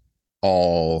that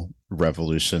all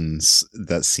revolutions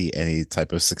that see any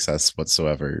type of success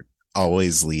whatsoever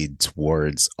always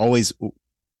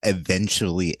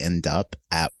eventually end up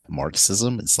at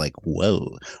Marxism. It's like,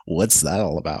 whoa, what's that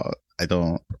all about?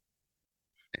 No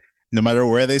matter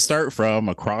where they start from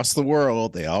across the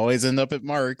world, they always end up at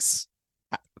Marx.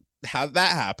 How did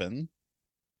that happen?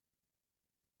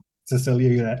 Cecilia,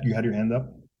 you had your hand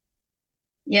up?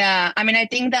 Yeah, I mean, I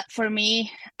think that for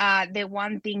me, the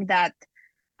one thing that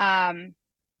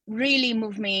really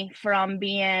moved me from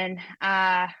being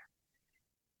an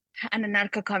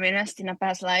anarcho-communist in a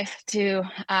past life to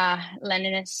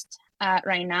Leninist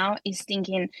right now is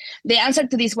thinking the answer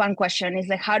to this one question is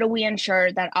like, how do we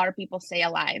ensure that our people stay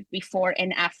alive before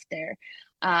and after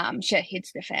shit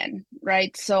hits the fan,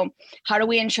 right? So how do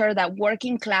we ensure that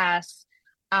working class,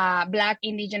 Black,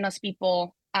 Indigenous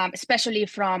people, especially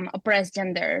from oppressed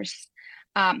genders,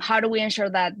 how do we ensure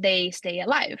that they stay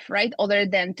alive, right? Other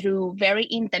than through very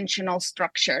intentional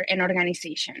structure and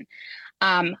organization,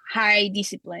 high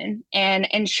discipline, and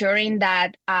ensuring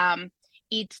that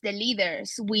it's the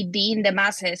leaders within the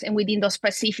masses and within those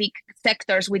specific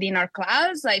sectors within our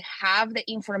class, like have the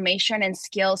information and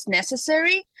skills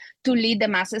necessary to lead the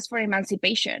masses for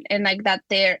emancipation, and like that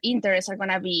their interests are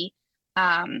gonna be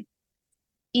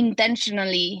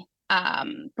intentionally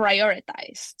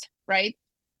prioritized, right?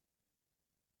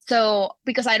 So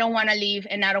because I don't want to live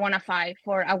and I don't want to fight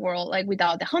for a world like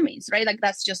without the homies, right? Like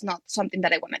that's just not something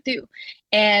that I want to do.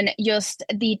 And just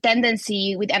the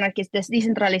tendency with anarchists, this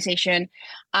decentralization,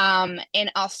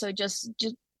 and also just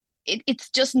it's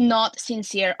just not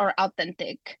sincere or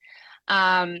authentic.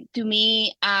 To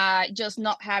me, just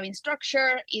not having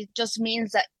structure, it just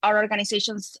means that our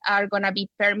organizations are going to be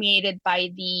permeated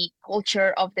by the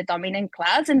culture of the dominant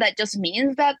class. And that just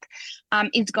means that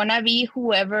it's going to be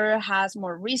whoever has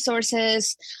more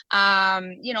resources.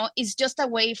 It's just a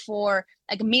way for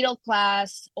like middle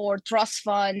class or trust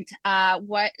fund,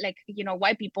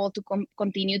 white people to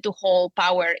continue to hold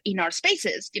power in our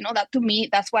spaces. That to me,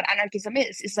 that's what anarchism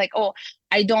is. It's like, oh,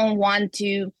 I don't want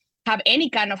to have any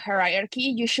kind of hierarchy.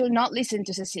 You should not listen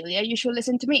to Cecilia. You should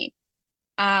listen to me.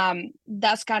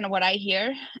 That's kind of what I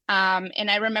hear.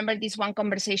 And I remember this one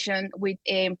conversation with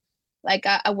a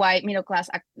white middle class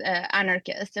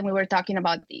anarchist, and we were talking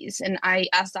about this. And I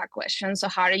asked that question: so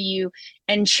how do you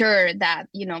ensure that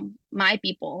my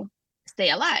people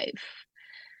stay alive?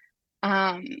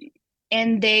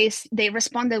 And they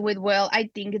responded with, well, I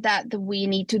think that we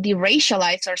need to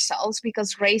deracialize ourselves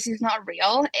because race is not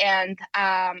real. And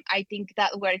I think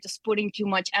that we're just putting too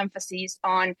much emphasis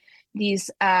on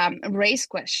this race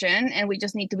question, and we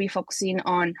just need to be focusing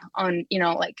on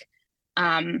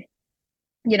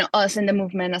us and the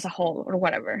movement as a whole or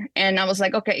whatever. And I was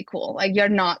like, okay, cool. Like, you're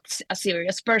not a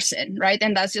serious person, right?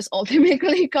 And that's just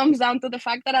ultimately comes down to the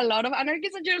fact that a lot of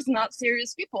anarchists are just not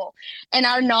serious people and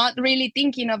are not really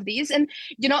thinking of these. And,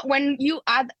 when you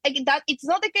add that, it's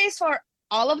not the case for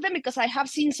all of them, because I have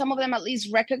seen some of them at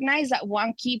least recognize that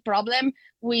one key problem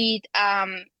with,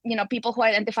 people who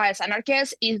identify as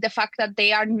anarchists is the fact that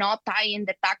they are not tying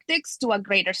the tactics to a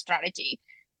greater strategy.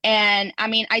 And I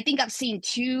mean, I think I've seen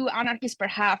 2 anarchists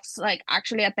perhaps like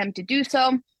actually attempt to do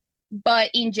so. But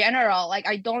in general, like,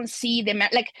 I don't see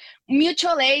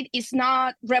mutual aid is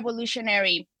not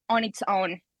revolutionary on its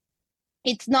own.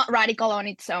 It's not radical on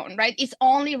its own, right? It's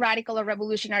only radical or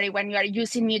revolutionary when you are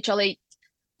using mutual aid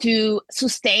to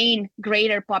sustain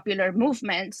greater popular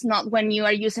movements, not when you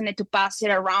are using it to pass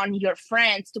it around your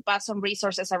friends, to pass some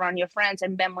resources around your friends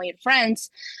and Venmo your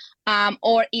friends.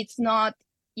 Or it's not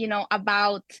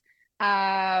about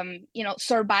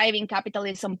surviving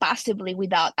capitalism passively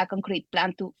without a concrete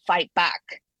plan to fight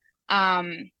back.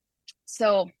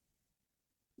 So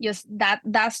just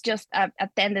that's just a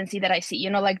tendency that I see,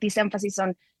 like this emphasis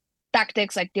on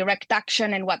tactics like direct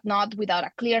action and whatnot without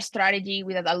a clear strategy,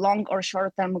 without a long or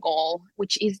short-term goal,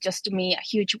 which is just to me a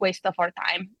huge waste of our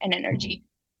time and energy.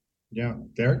 Yeah,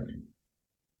 Derek?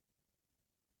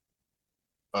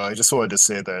 I just wanted to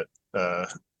say that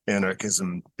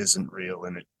anarchism isn't real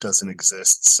and it doesn't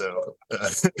exist. So,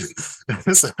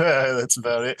 so that's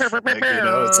about it. It's like,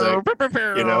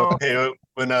 hey,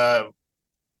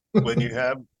 when you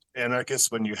have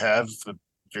anarchists, when you have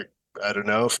your, I don't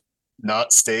know,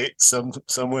 not state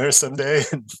somewhere someday,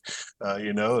 and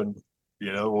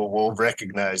we'll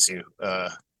recognize you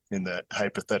in that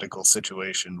hypothetical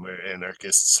situation where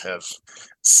anarchists have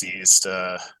seized.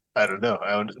 I don't know.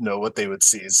 I don't know what they would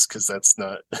seize because that's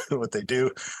not what they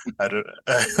do. I don't.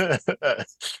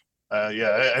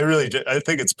 I really do. I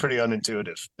think it's pretty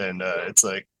unintuitive, and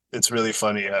it's really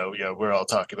funny how we're all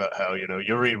talking about how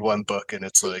you read one book and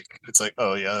it's like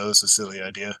oh yeah, that was a silly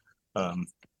idea.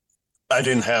 I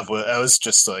didn't have what I was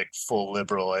just like full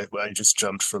liberal. I just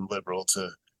jumped from liberal to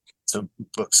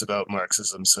books about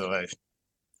Marxism, so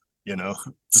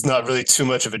it's not really too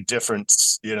much of a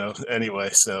difference, anyway.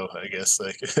 So I guess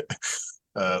that's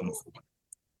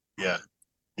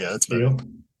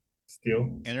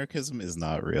Steele. Anarchism is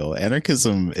not real.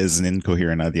 Anarchism is an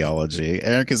incoherent ideology.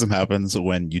 Anarchism happens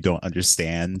when you don't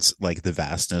understand like the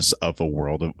vastness of a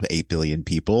world of 8 billion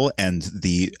people and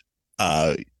the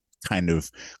kind of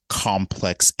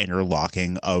complex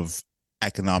interlocking of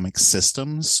economic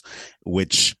systems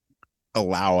which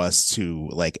allow us to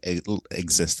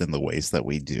exist in the ways that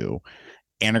we do.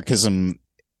 Anarchism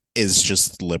is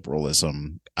just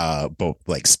liberalism, both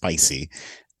like spicy.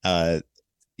 You're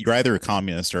either a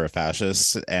communist or a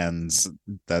fascist, and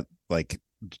that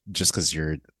just because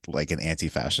you're like an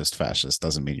anti-fascist fascist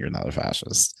doesn't mean you're not a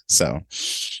fascist. So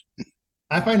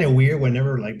I find it weird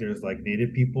whenever there's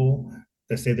native people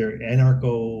that say they're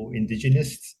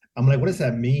anarcho-indigenists. I'm like, what does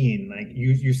that mean? Like,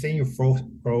 you're saying you're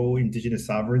pro indigenous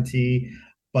sovereignty,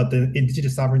 but the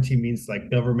indigenous sovereignty means like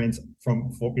governments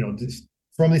from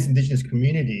these indigenous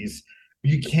communities.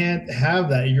 You can't have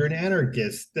that. You're an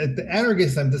anarchist. The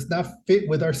anarchism does not fit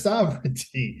with our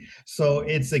sovereignty. So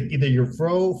it's like either you're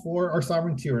for our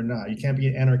sovereignty or not. You can't be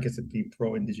an anarchist and be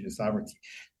pro indigenous sovereignty.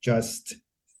 Just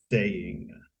saying,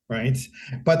 right?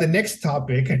 But the next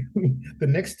topic, the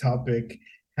next topic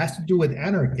has to do with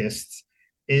anarchists.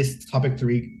 Is topic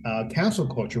 3, cancel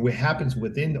culture, what happens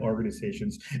within the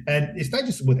organizations. And it's not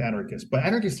just with anarchists, but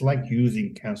anarchists like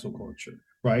using cancel culture,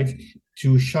 right,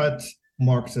 to shut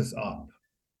Marxists up.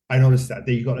 I noticed that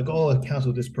they go like, oh,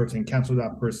 cancel this person, cancel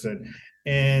that person,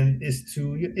 and it's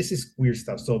just weird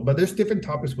stuff. So, but there's different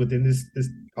topics within this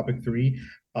topic 3,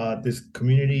 this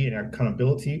community and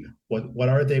accountability. What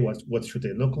are they? What should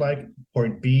they look like?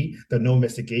 Point B, the no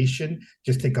investigation,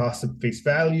 just take gossip face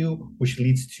value, which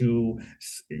leads to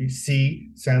C,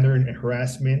 slander and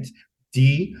harassment.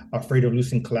 D, afraid of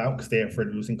losing clout because they're afraid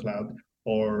of losing clout.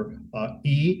 Or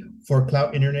E, for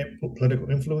clout internet political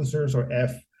influencers. Or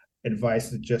F, advice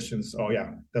suggestions. Oh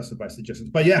yeah, that's advice suggestions.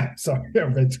 But yeah, sorry, I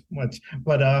read too much.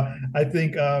 But I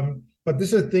think but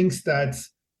these are things that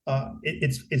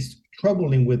it's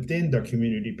troubling within the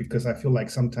community, because I feel like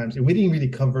sometimes, and we didn't really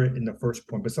cover it in the first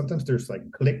point, but sometimes there's like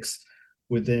cliques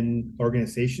within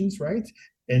organizations, right?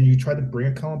 And you try to bring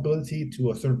accountability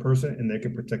to a certain person, and they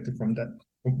get protected from that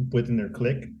within their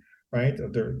clique, right?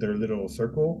 Of their little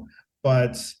circle.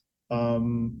 But I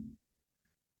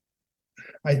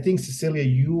think, Cecilia,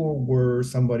 you were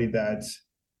somebody that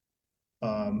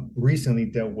recently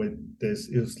dealt with this.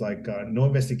 It was like no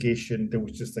investigation. There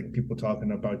was just like people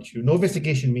talking about you. No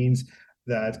investigation means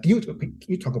that. Can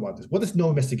you talk about this? What does no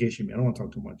investigation mean? I don't want to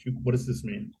talk too much. What does this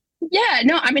mean? Yeah,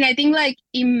 no, I mean, I think like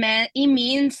it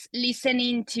means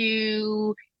listening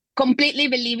to completely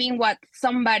believing what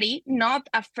somebody, not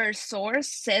a first source,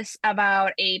 says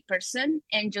about a person,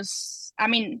 and just, I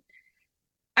mean,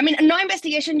 no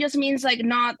investigation just means like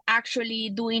not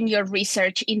actually doing your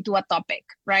research into a topic,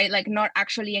 right? Like not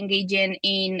actually engaging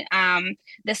in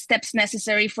the steps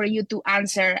necessary for you to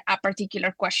answer a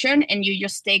particular question, and you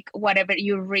just take whatever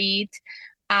you read.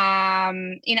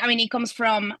 It comes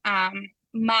from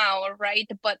Mao, right?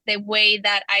 But the way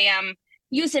that I am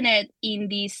using it in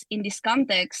this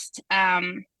context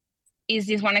is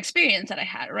this one experience that I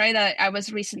had, right? I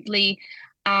was recently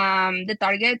the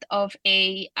target of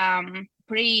a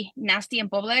pretty nasty and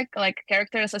public like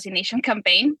character assassination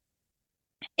campaign,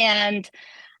 and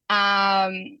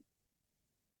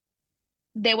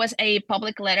there was a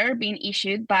public letter being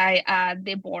issued by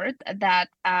the board that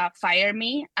fired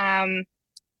me, and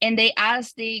they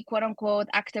asked the quote unquote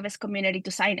activist community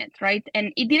to sign it, right?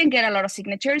 And it didn't get a lot of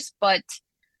signatures, but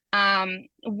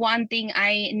one thing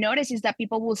I noticed is that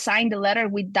people will sign the letter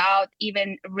without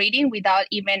even reading, without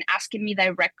even asking me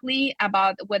directly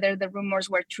about whether the rumors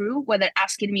were true, whether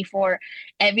asking me for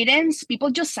evidence. People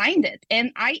just signed it.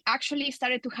 And I actually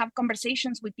started to have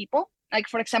conversations with people, like,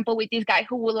 for example, with this guy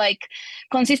who would like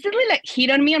consistently like hit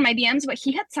on me on my DMs, but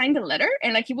he had signed the letter,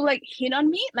 and like he would like hit on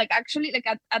me, like actually like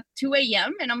at 2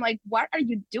 a.m. And I'm like, what are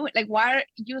you doing? Like, why are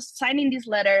you signing this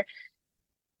letter?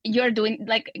 You're doing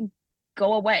like,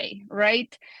 go away,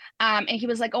 right? And he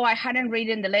was like, oh, I hadn't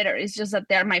written the letter. It's just that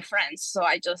they're my friends. So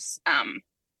I just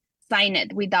sign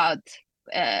it without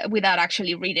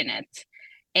actually reading it.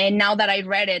 And now that I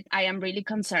read it, I am really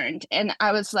concerned. And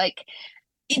I was like,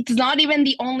 it's not even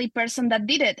the only person that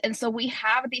did it. And so we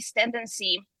have this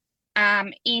tendency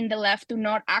in the left to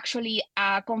not actually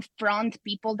confront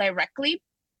people directly.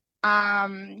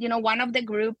 One of the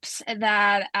groups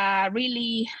that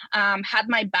really had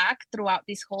my back throughout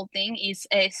this whole thing is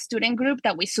a student group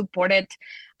that we supported.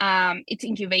 It's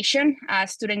incubation, a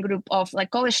student group of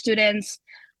like college students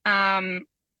at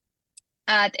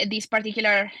this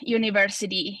particular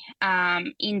university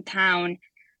in town.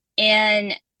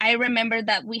 And I remember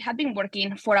that we had been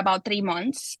working for about 3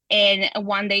 months, and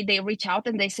one day they reach out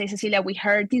and they say, Cecilia, we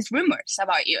heard these rumors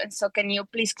about you, and so can you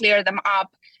please clear them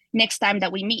up next time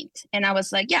that we meet? And I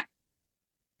was like, yeah.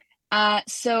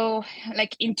 So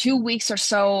like in 2 weeks or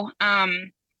so,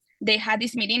 they had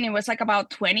this meeting. It was like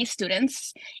about 20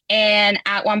 students. And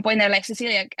at one point they're like,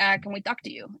 Cecilia, can we talk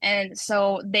to you? And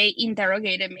so they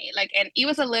interrogated me, like, and it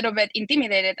was a little bit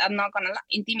intimidating, I'm not gonna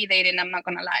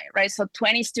lie, right? So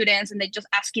 20 students and they just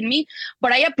asking me,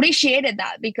 but I appreciated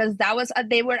that, because that was,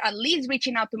 they were at least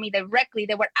reaching out to me directly.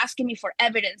 They were asking me for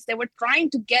evidence. They were trying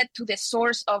to get to the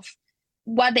source of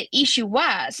what the issue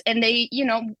was. And they,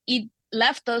 it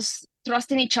left us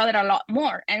trusting each other a lot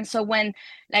more. And so when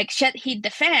like shit hit the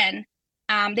fan,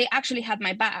 they actually had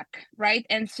my back, right?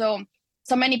 And so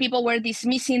many people were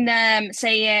dismissing them,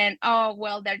 saying, oh,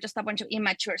 well, they're just a bunch of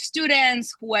immature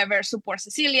students, whoever supports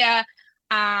Cecilia,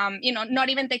 not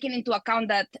even taking into account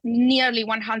that nearly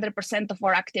 100% of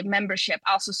our active membership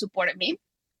also supported me.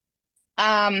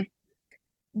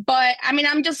 But I mean,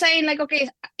 I'm just saying, like, okay,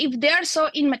 if they're so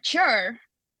immature,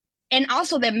 and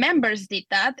also the members did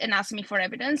that and asked me for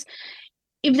evidence,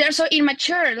 if they're so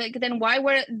immature, like, then why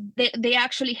were they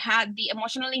actually had the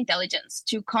emotional intelligence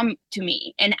to come to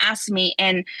me and ask me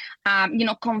and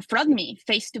confront me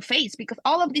face to face? Because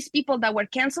all of these people that were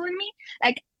canceling me,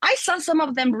 like, I saw some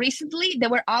of them recently. They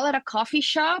were all at a coffee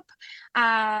shop,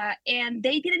 and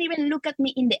they didn't even look at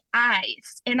me in the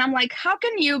eyes. And I'm like, how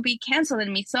can you be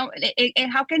canceling me? So,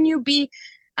 and how can you be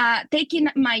taking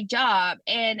my job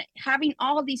and having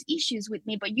all these issues with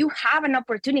me, but you have an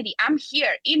opportunity. I'm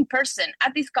here in person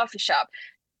at this coffee shop.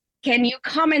 Can you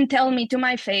come and tell me to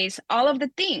my face all of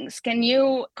the things? Can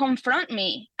you confront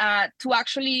me to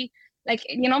actually, like,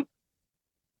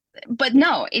 but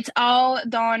no, it's all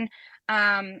done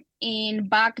in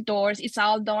back doors. It's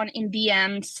all done in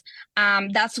DMs.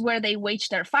 That's where they wage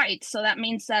their fight. So that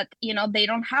means that, they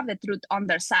don't have the truth on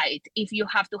their side if you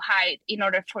have to hide in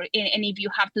order for, and if you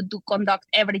have to conduct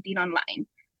everything online.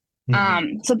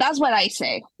 So that's what I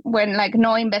say when, like,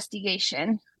 no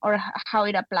investigation, or how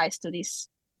it applies to this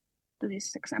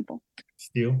example.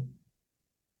 Steele?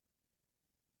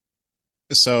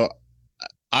 So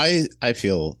I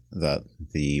feel that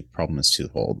the problem is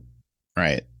twofold,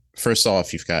 right? First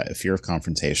off, you've got a fear of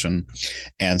confrontation,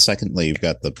 and secondly, you've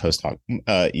got post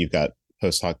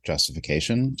hoc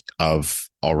justification of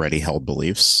already held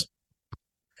beliefs,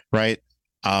 right?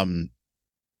 A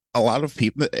lot of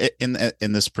people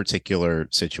in this particular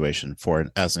situation,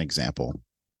 as an example,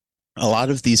 a lot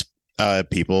of these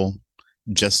people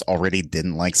just already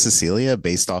didn't like Cecilia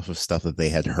based off of stuff that they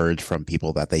had heard from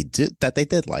people that they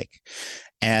did like.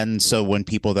 And so when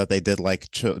people that they did like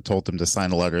told them to sign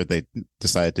a letter, they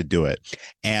decided to do it.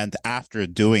 And after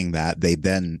doing that, they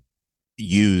then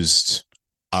used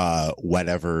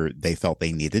whatever they felt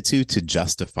they needed to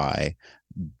justify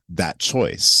that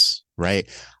choice, right?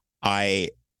 I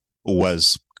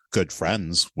was good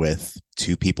friends with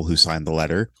two people who signed the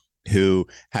letter, who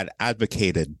had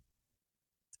advocated,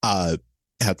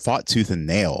 had fought tooth and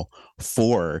nail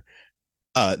for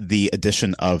the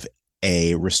addition of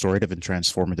a restorative and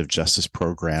transformative justice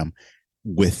program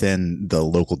within the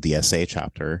local DSA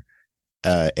chapter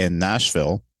in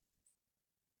Nashville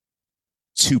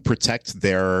to protect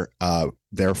their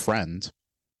friend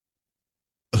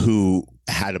who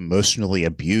had emotionally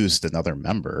abused another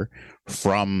member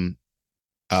from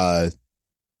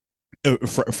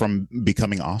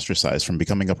becoming ostracized, from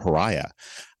becoming a pariah.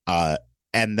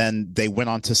 And then they went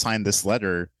on to sign this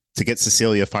letter to get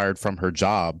Cecilia fired from her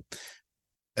job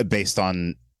based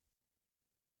on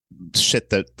shit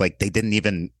that, like, they didn't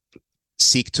even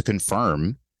seek to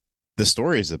confirm the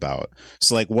stories about.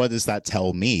 So, like, what does that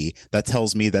tell me? That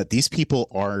tells me that these people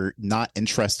are not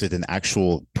interested in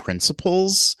actual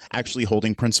principles, actually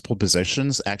holding principled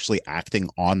positions, actually acting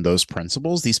on those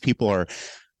principles. These people are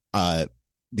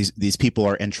these people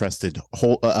are interested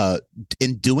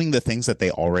in doing the things that they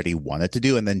already wanted to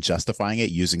do and then justifying it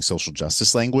using social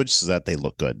justice language so that they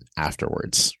look good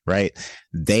afterwards, right?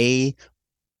 They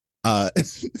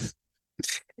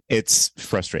it's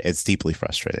frustrating. It's deeply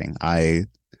frustrating. I'm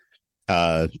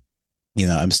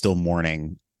still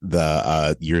mourning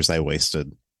the years I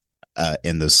wasted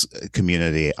in this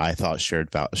community I thought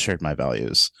shared my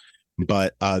values.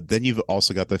 But then you've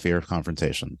also got the fear of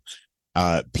confrontation.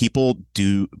 People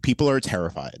are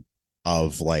terrified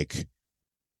of, like,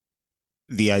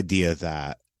 the idea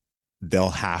that they'll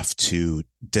have to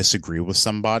disagree with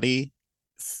somebody,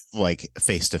 like,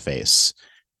 face to face.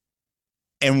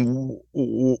 And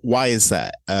why is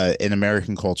that? In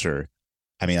American culture,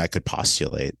 I mean, I could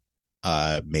postulate,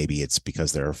 maybe it's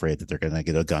because they're afraid that they're going to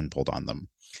get a gun pulled on them.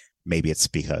 Maybe it's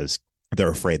because they're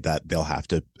afraid that they'll have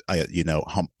to,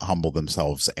 humble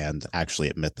themselves and actually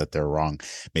admit that they're wrong.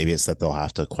 Maybe it's that they'll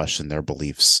have to question their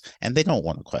beliefs, and they don't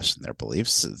want to question their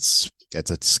beliefs. It's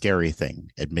a scary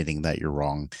thing, admitting that you're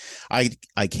wrong. I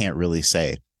can't really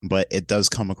say, but it does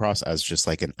come across as just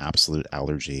like an absolute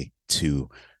allergy to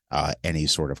any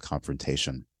sort of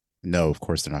confrontation. No, of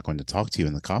course they're not going to talk to you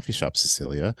in the coffee shop,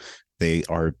 Cecilia. They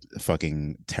are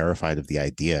fucking terrified of the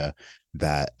idea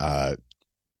that I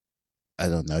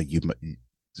don't know,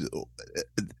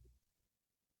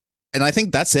 and I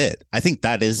think that's it. I think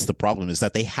that is the problem, is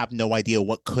that they have no idea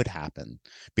what could happen,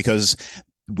 because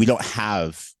we don't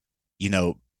have,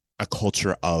 a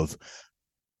culture of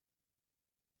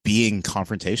being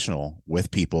confrontational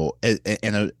with people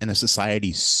in a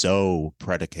society so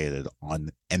predicated on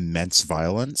immense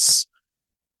violence.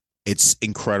 It's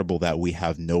incredible that we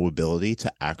have no ability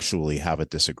to actually have a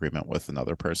disagreement with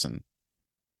another person,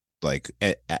 like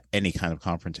any kind of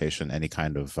confrontation, any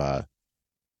kind of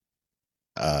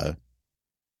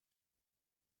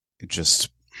just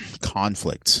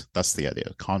conflict. That's the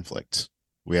idea. Conflict.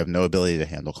 We have no ability to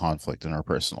handle conflict in our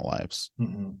personal lives.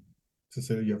 Mm-hmm.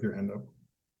 Cecilia, you have your hand up.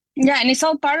 Yeah, and it's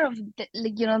all part of the,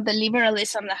 the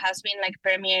liberalism that has been like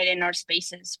permeating our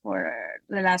spaces for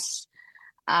the last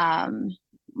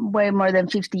way more than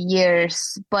 50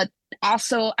 years. But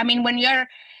also, I mean,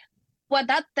 what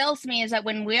that tells me is that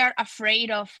when we are afraid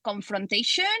of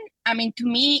confrontation, I mean, to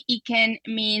me, it can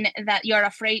mean that you're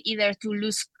afraid either to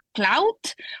lose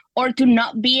clout or to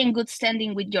not be in good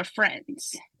standing with your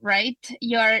friends, right?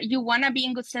 You want to be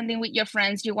in good standing with your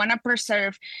friends. You want to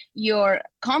preserve your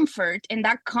comfort, and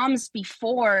that comes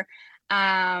before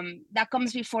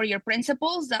your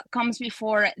principles, that comes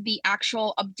before the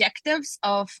actual objectives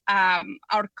of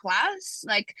our class.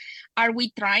 Like, are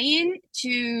we trying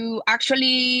to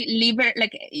actually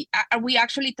are we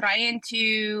actually trying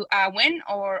to win,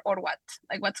 or what?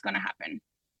 Like, what's gonna happen?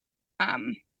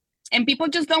 And people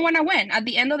just don't want to win. At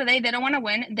the end of the day, they don't want to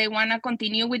win. They want to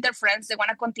continue with their friends. They want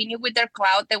to continue with their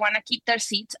clout. They want to keep their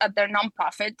seats at their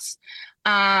nonprofits.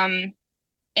 And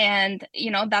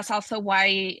that's also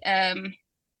why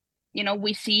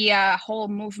we see a whole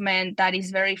movement that is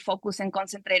very focused and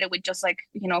concentrated with just like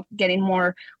getting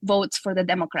more votes for the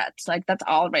Democrats. Like, that's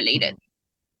all related.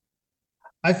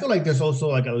 I feel like there's also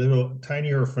like a little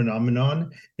tinier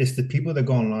phenomenon. It's the people that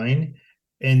go online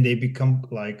and they become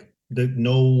like the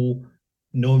no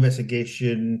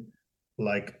investigation,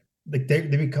 like they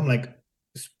become like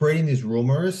spreading these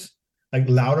rumors, like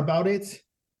loud about it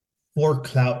for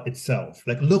clout itself.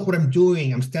 Like, look what I'm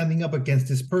doing. I'm standing up against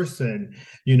this person,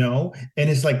 and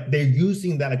it's like they're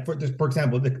using that. Like, for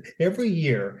example, every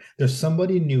year there's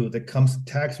somebody new that comes to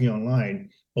tax me online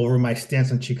over my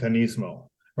stance on Chicanismo,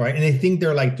 right? And they think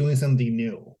they're like doing something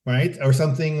new, right? Or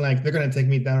something like they're gonna take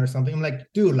me down or something. I'm like,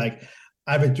 dude, like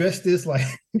I've addressed this like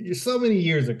so many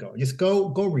years ago. Just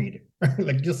go read.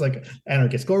 Like, just like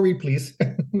anarchists, go read, please.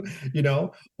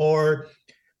 Or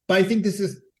but I think this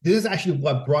is actually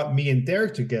what brought me and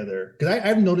Derek together, because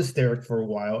I've noticed Derek for a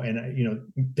while,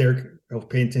 and Derek was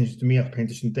paying attention to me, I was paying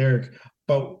attention to Derek,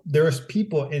 but there's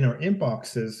people in our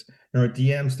inboxes and our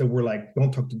DMs that were like,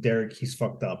 "Don't talk to Derek, he's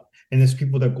fucked up," and there's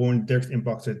people that go in Derek's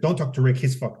inboxes, "Don't talk to Rick,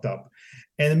 he's fucked up."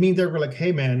 And me and Derek were like,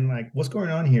 "Hey man, like what's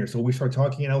going on here?" So we start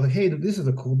talking, and I was like, "Hey, this is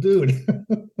a cool dude.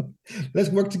 Let's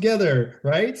work together,"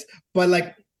 right?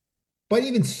 But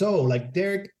even so, like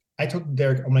Derek, I talked to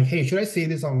Derek. I'm like, hey, should I say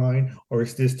this online or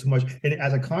is this too much? And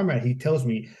as a comrade, he tells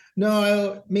me,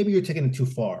 no, maybe you're taking it too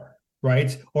far,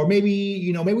 right? Or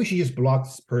maybe, maybe we should just block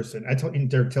this person. And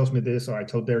Derek tells me this, or I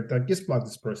told Derek, like, just block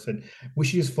this person. We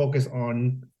should just focus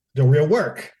on the real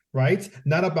work, right?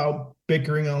 Not about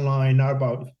bickering online, not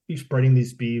about spreading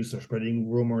these beefs or spreading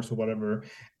rumors or whatever.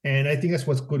 And I think that's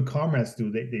what good comrades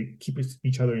do. They keep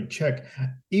each other in check.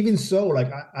 Even so,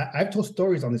 like I've told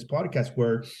stories on this podcast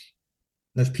where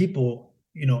there's people,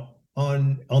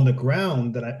 on the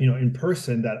ground that I, in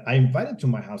person that I invited to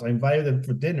my house. I invited them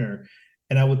for dinner.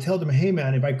 And I would tell them, hey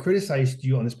man, if I criticized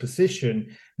you on this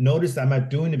position, notice that I'm not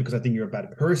doing it because I think you're a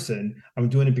bad person. I'm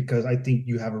doing it because I think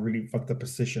you have a really fucked up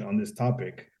position on this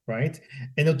topic, right?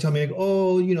 And they'll tell me like,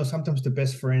 oh, sometimes the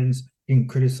best friends can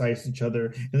criticize each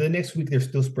other. And the next week they're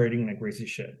still spreading like racist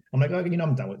shit. I'm like, oh,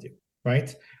 I'm done with you,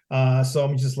 right? So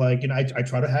I'm just like, I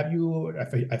try to have you, I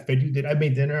fed you, I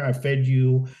made dinner, I fed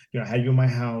you, I had you in my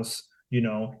house,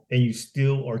 and you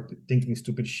still are thinking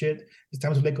stupid shit. It's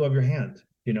time to let go of your hand,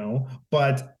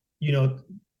 but,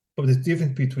 but the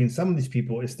difference between some of these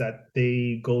people is that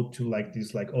they go to like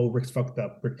these, like, oh, Rick's fucked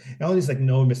up. And all these like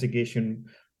no investigation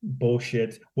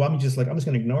bullshit. Well, I'm just going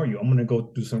to ignore you. I'm going to go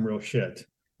do some real shit,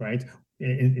 right?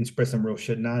 And spread some real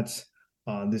shit, not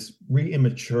this really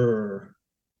immature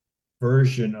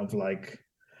version of like,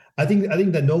 I think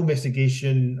that no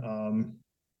investigation,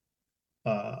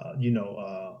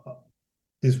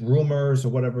 these rumors or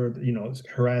whatever,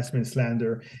 harassment,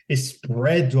 slander is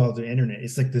spread throughout the internet.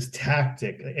 It's like this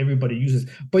tactic that everybody uses.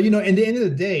 But at the end of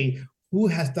the day, who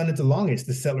has done it the longest?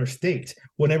 The settler state.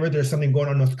 Whenever there's something going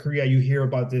on in North Korea, you hear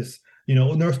about this.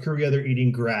 North Korea, they're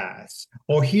eating grass.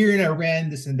 Or here in Iran,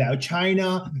 this and that.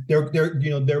 China,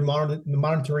 they're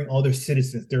monitoring all their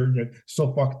citizens. They're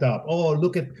so fucked up. Oh,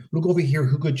 look over here,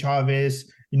 Hugo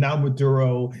Chavez, now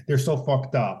Maduro. They're so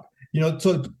fucked up.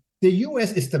 So the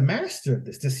U.S. is the master of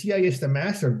this. The CIA is the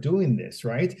master of doing this,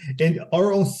 right? And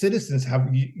our own citizens have,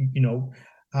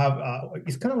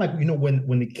 it's kind of like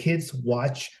when the kids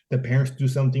watch the parents do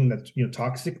something that's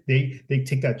toxic, they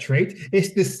take that trait.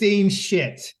 It's the same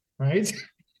shit, right?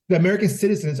 The American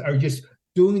citizens are just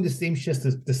doing the same shit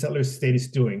that the settler state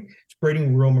is doing,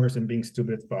 spreading rumors and being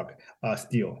stupid as fuck.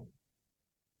 Steele.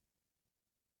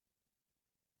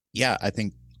 Yeah, I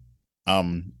think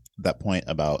that point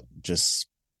about just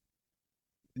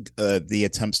the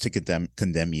attempts to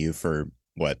condemn you for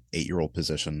what 8-year-old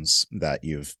positions that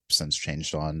you've since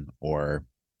changed on or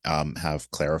have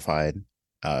clarified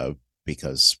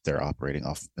because they're operating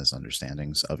off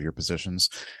misunderstandings of your positions.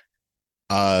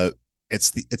 uh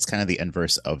it's kind of the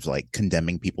inverse of like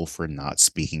condemning people for not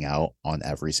speaking out on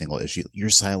every single issue. Your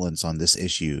silence on this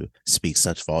issue speaks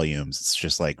such volumes. It's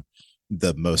just like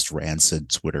the most rancid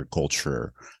Twitter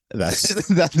culture that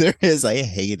that there is. I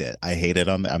hate it. I hate it.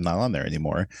 I'm not on there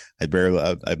anymore.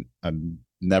 I'm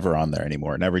never on there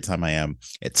anymore. And every time I am,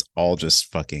 it's all just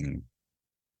fucking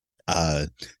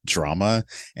drama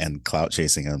and clout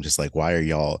chasing. And I'm just like, why are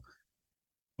y'all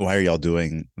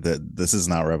doing that? This is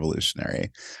not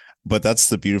revolutionary. But that's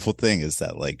the beautiful thing, is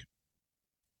that like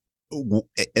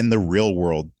in the real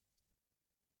world,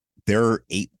 there are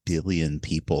 8 billion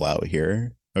people out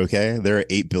here. Okay. There are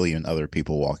 8 billion other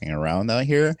people walking around out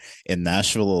here. In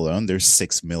Nashville alone, there's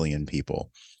 6 million people.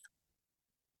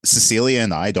 Cecilia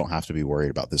and I don't have to be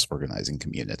worried about this organizing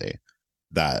community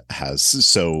that has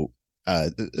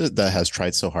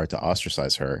tried so hard to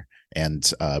ostracize her,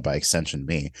 and by extension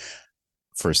me,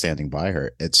 for standing by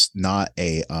her. It's not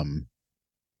a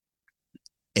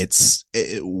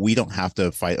we don't have to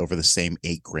fight over the same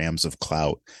 8 grams of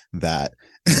clout that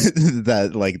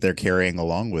that like they're carrying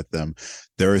along with them.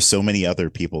 There are so many other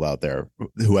people out there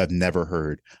who have never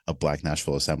heard of Black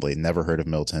Nashville Assembly, never heard of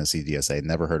Middle Tennessee DSA,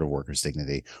 never heard of Workers'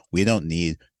 Dignity. We don't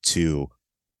need to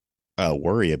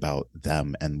worry about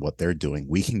them and what they're doing.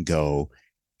 We can go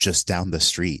just down the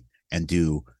street and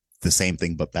do the same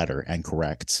thing but better and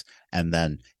correct. And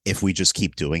then if we just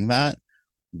keep doing that,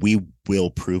 we will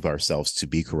prove ourselves to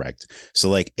be correct. So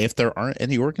like if there aren't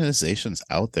any organizations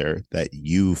out there that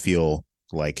you feel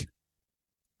like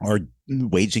are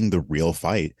waging the real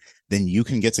fight, then you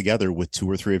can get together with 2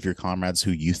 or 3 of your comrades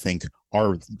who you think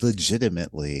are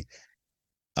legitimately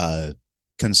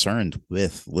concerned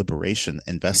with liberation,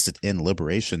 invested in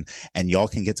liberation, and y'all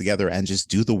can get together and just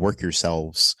do the work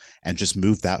yourselves and just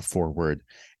move that forward.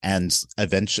 And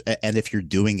eventually, and if you're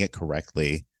doing it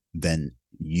correctly, then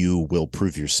you will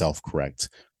prove yourself correct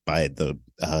by the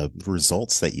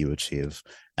results that you achieve.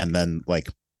 And then like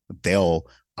they'll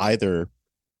have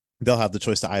the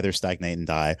choice to either stagnate and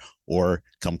die or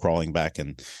come crawling back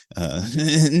and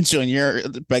join your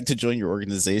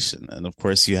organization. And of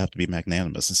course you have to be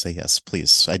magnanimous and say, yes,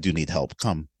 please, I do need help,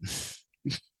 come.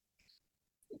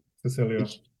 Cecilia.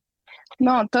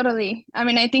 No, totally. I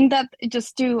mean, I think that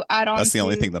just to add on, that's the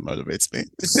only thing that motivates me.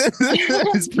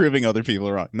 It's proving other people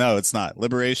are wrong. No, it's not.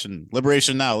 Liberation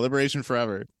now, liberation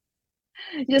forever.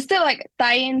 Just to like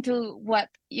tie into what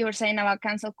you were saying about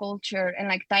cancel culture and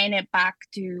like tying it back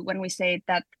to when we say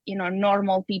that, you know,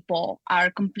 normal people are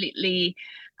completely,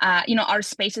 our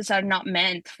spaces are not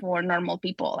meant for normal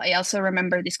people. I also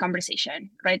remember this conversation,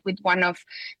 right, with one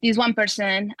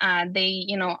person, they,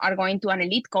 you know, are going to an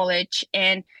elite college.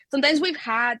 And sometimes we've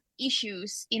had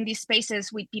issues in these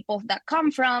spaces with people that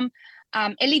come from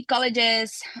elite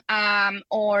colleges,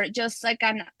 or just like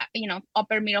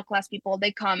upper middle class people.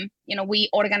 They come, you know, we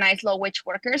organize low wage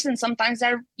workers, and sometimes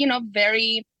they're, you know,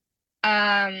 very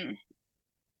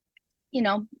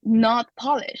not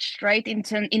polished, right,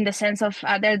 in the sense of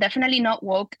they're definitely not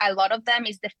woke. A lot of them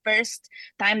is the first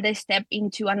time they step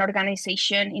into an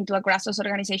organization, into a grassroots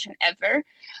organization ever,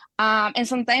 and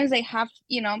sometimes they have,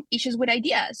 you know, issues with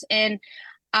ideas. And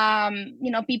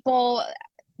people,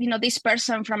 you know, this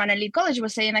person from an elite college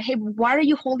was saying, like, hey, why are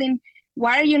you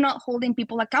not holding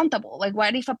people accountable? Like,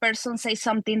 what if a person says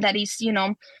something that is,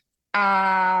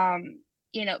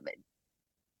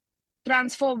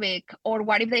 transphobic, or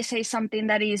what if they say something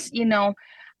that is,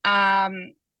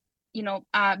 very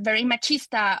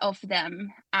machista of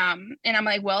them? And I'm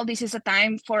like, well, this is a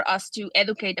time for us to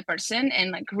educate the person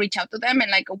and like reach out to them and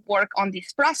like work on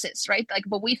this process, right? Like,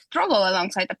 but we struggle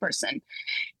alongside the person.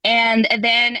 And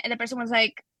then the person was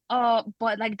like, oh,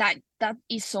 but like that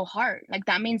is so hard. Like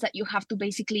that means that you have to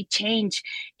basically change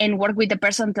and work with the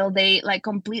person until they like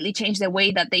completely change the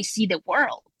way that they see the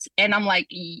world. And I'm like,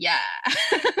 yeah,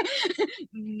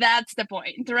 that's the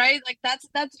point, right? Like that's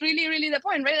really, really the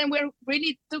point, right? And we're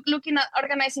really looking at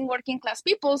organizing working class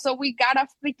people, so we gotta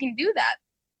freaking do that.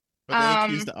 But they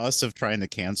accused us of trying to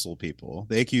cancel people.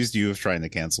 They accused you of trying to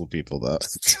cancel people, though.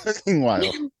 It's fucking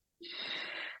wild.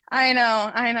 I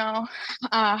know.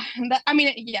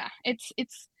 Yeah,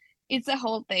 it's a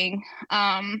whole thing.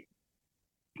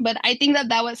 But I think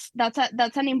that's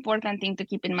an important thing to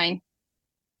keep in mind.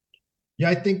 Yeah,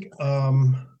 I think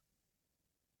and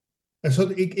so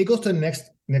it goes to the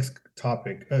next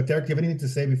topic. Derek, do you have anything to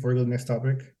say before we go to the next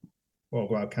topic? Well,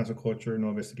 about cancel culture, no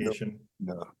investigation.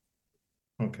 No.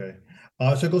 Okay.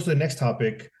 So it goes to the next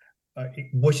topic.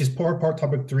 which is part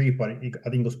topic 3, but I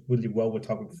think goes really well with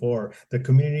topic 4. The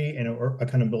community and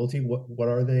accountability. What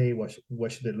are they? What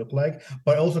should they look like?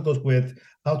 But it also goes with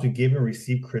how to give and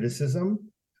receive criticism,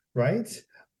 right?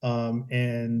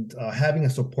 And having a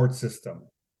support system,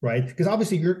 right? Because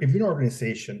obviously, if you're an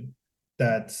organization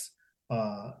that's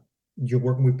you're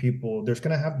working with people, there's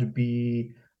going to have to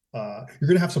be you're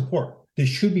going to have support. You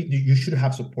should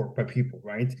have support by people,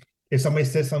 right? If somebody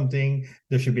says something,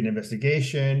 there should be an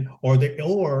investigation, or there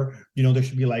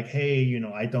should be like, hey,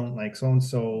 I don't like so and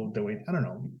so the way, I don't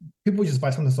know. People just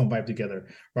find something, don't vibe together,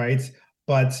 right?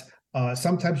 But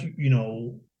sometimes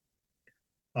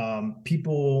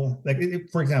people like,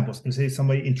 for example, say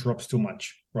somebody interrupts too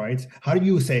much, right? How do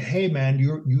you say, hey man,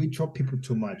 you interrupt people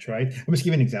too much, right? Let me just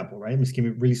give you an example, right? Let me just give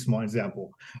you a really small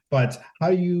example. But how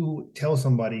do you tell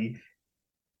somebody?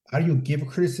 How do you give a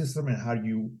criticism, and how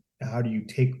do you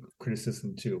take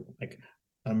criticism too? Like,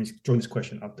 I'm just throwing this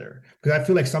question up there because I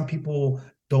feel like some people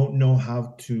don't know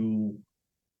how to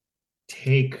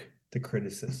take the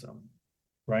criticism,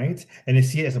 right? And they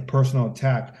see it as a personal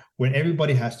attack when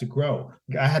everybody has to grow.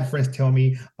 I had friends tell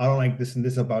me, I don't like this and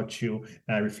this about you,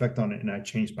 and I reflect on it and I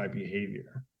change my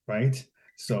behavior, right?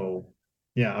 So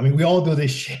yeah, I mean, we all do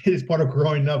this shit. It's part of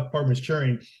growing up, part of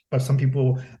maturing. But some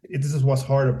people, this is what's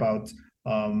hard about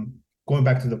going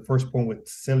back to the first point with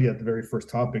Celia, the very first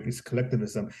topic is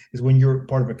collectivism, is when you're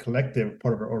part of a collective,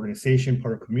 part of an organization,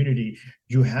 part of a community,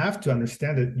 you have to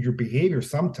understand that your behavior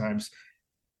sometimes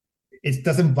it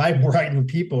doesn't vibe right with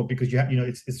people because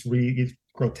it's really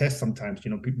grotesque sometimes,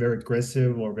 very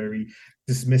aggressive or very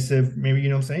dismissive, maybe,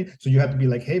 what I'm saying? So you have to be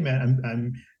like, hey man,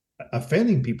 I'm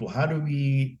offending people. How do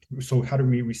we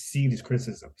receive these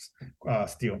criticisms?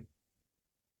 Steele.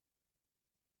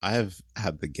 I have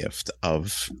had the gift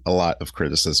of a lot of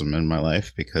criticism in my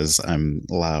life because I'm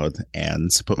loud and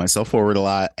put myself forward a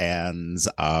lot and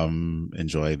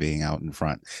enjoy being out in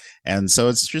front. And so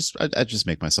it's just, I just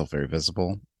make myself very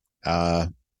visible.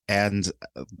 And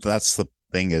that's the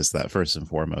thing, is that first and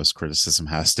foremost, criticism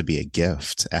has to be a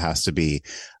gift. It has to be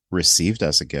received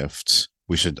as a gift.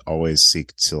 We should always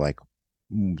seek to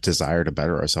desire to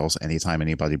better ourselves. Anytime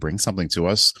anybody brings something to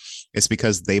us, it's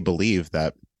because they believe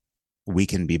that we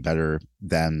can be better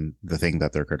than the thing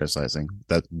that they're criticizing,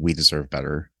 that we deserve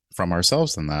better from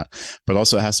ourselves than that. But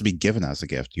also it has to be given as a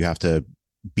gift. You have to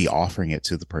be offering it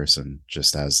to the person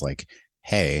just as like,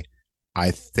 hey,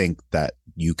 I think that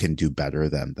you can do better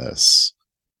than this.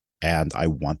 And I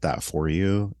want that for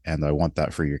you. And I want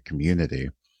that for your community.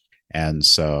 And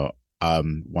so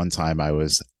one time I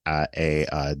was at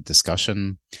a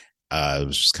discussion. It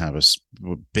was just kind of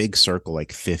a big circle,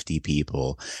 like 50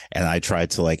 people. And I tried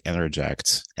to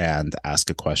interject and ask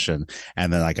a question.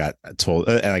 And then I got told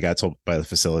by the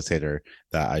facilitator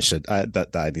that I should,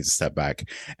 that I need to step back.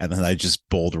 And then I just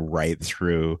bowled right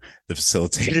through the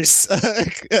facilitators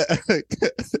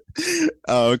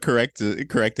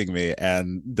correcting me.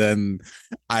 And then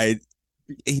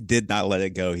he did not let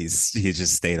it go. He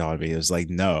just stayed on me. It was like,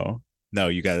 no,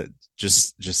 you got to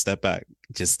just step back.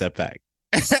 Just step back.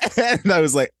 And I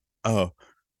was like, oh,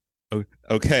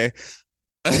 okay.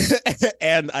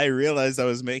 And I realized I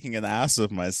was making an ass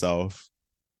of myself.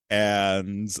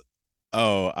 And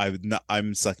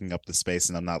I'm sucking up the space,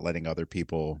 and I'm not letting other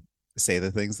people say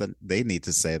the things that they need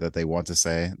to say, that they want to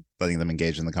say, letting them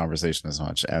engage in the conversation as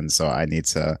much. And so I need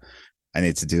to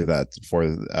do that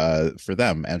for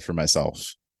them and for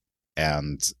myself.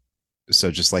 And so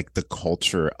just like the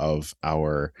culture of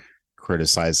our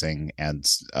criticizing and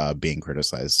being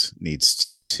criticized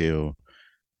needs to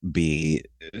be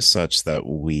such that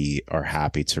we are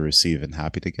happy to receive and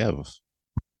happy to give.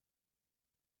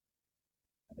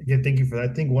 Yeah, thank you for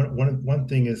that. I think one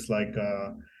thing is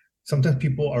sometimes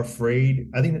people are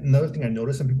afraid. I think another thing I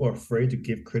noticed, some people are afraid to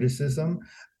give criticism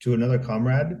to another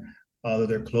comrade that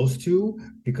they're close to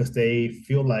because they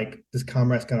feel like this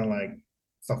comrade's kind of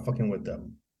stop fucking with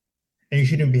them, and you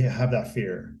shouldn't have that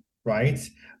fear, right?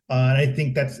 And I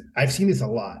think I've seen this a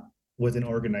lot within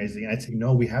organizing. I'd say,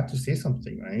 no, we have to say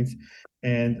something, right?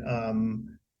 And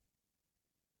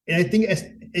I think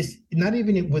it's not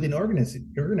even within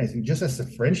organizing, just as a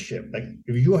friendship. Like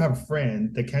if you have a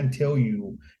friend that can tell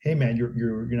you, hey man,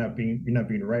 you're not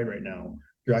being right now.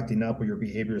 You're acting up, or your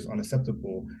behavior is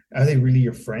unacceptable. Are they really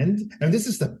your friend? And this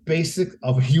is the basic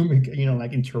of human,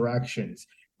 interactions.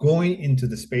 Going into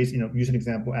the space, use an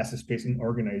example as a space in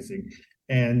organizing.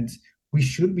 And we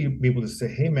should be able to say,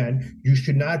 hey man, you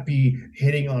should not be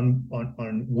hitting on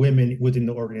women within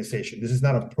the organization. This is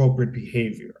not appropriate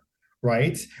behavior,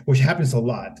 right? Which happens a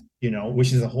lot,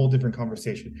 which is a whole different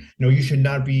conversation. You should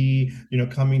not be,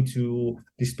 coming to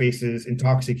these spaces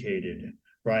intoxicated,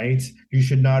 right? You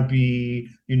should not be,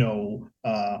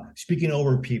 speaking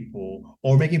over people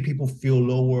or making people feel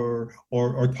lower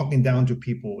or talking down to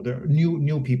people. There are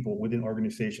new people within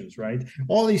organizations, right?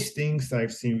 All these things that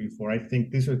I've seen before. I think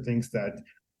these are things that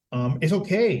it's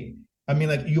okay. I mean,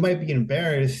 like you might be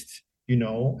embarrassed,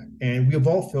 and we've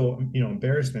all feel,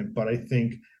 embarrassment, but I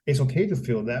think it's okay to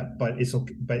feel that, but it's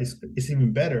okay, but it's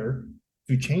even better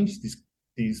to change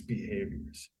these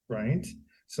behaviors, right?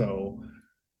 So,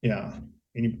 yeah.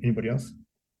 Anybody else?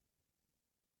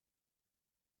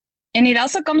 And it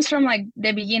also comes from like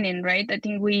the beginning, right? I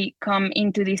think we come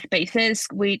into these spaces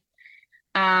with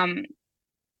um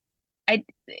I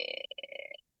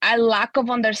a lack of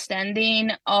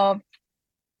understanding of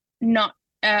not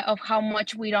of how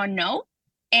much we don't know,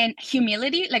 and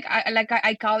humility.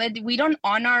 I call it, we don't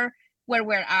honor where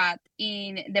we're at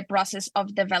in the process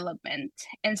of development,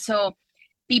 and so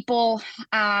people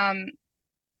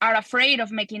are afraid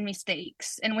of making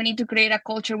mistakes, and we need to create a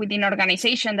culture within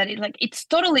organization that is like, it's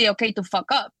totally okay to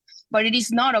fuck up, but it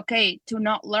is not okay to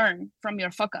not learn from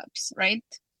your fuck ups, right?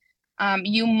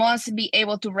 You must be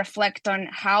able to reflect on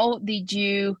how did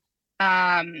you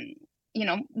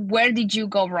where did you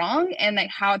go wrong, and like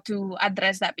how to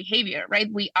address that behavior, right?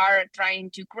 We are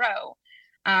trying to grow.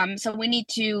 So we need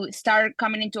to start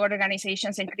coming into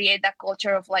organizations and create that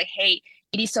culture of like, hey,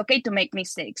 it is okay to make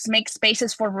mistakes, make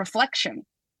spaces for reflection.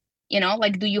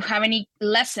 Like, do you have any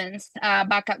lessons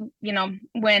back at,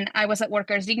 when I was at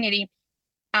Workers Dignity?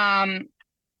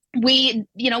 We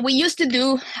used to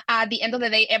do, at the end of the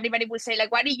day, everybody would say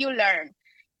like, what did you learn?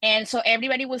 And so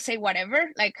everybody will say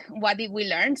whatever, like, what did we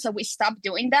learn? So we stopped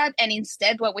doing that. And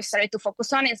instead, what we started to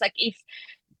focus on is like, if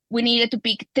we needed to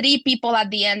pick 3 people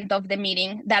at the end of the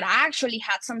meeting that actually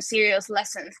had some serious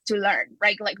lessons to learn,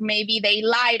 right? Like maybe they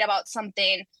lied about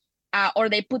something, or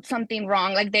they put something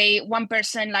wrong. Like one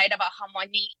person lied about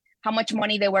how much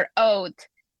money they were owed.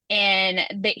 And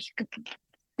they,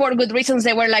 for good reasons,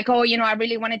 they were like, oh, I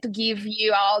really wanted to give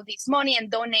you all this money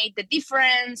and donate the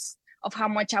difference of how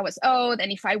much I was owed.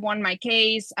 And if I won my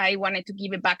case, I wanted to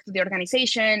give it back to the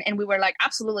organization. And we were like,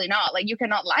 absolutely not. Like, you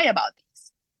cannot lie about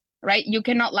this, right? You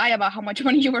cannot lie about how much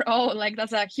money you were owed. Like,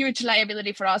 that's a huge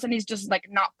liability for us. And it's just like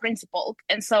not principled.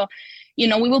 And so,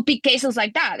 we will pick cases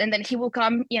like that. And then he will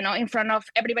come, in front of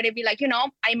everybody, be like,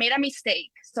 I made a mistake.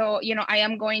 So, I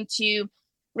am going to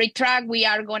retract. We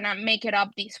are going to make it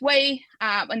up this way.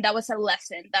 And that was a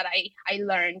lesson that I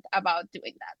learned about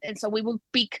doing that. And so we will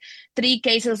pick 3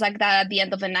 cases like that at the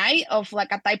end of the night, of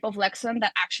like a type of lesson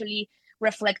that actually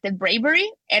reflected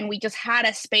bravery. And we just had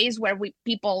a space where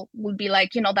people would be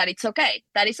like, that it's okay.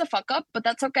 That is a fuck up, but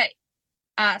that's okay.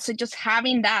 So just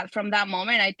having that from that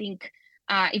moment, I think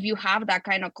if you have that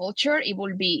kind of culture, it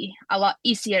will be a lot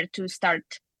easier to start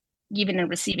giving and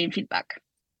receiving feedback.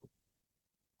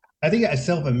 I think it's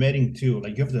self-admitting too.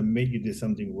 Like you have to admit you did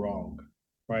something wrong,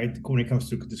 right? When it comes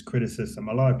to this criticism,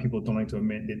 a lot of people don't like to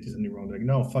admit they did something wrong. They're like,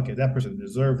 no, fuck it, that person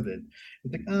deserved it.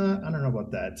 It's like, I don't know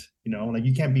about that. Like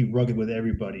you can't be rugged with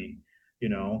everybody,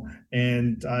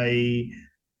 And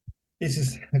this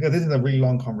is a really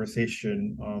long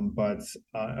conversation, but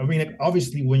I mean, like,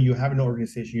 obviously, when you have an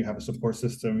organization, you have a support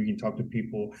system, you can talk to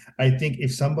people. I think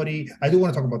if somebody, I do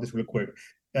want to talk about this real quick.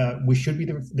 We should be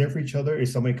there for each other. If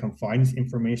somebody confides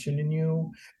information in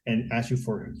you and asks you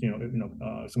for,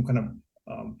 some kind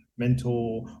of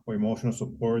mental or emotional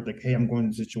support, like, hey, I'm going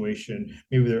to a situation.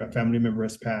 Maybe a family member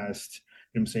has passed.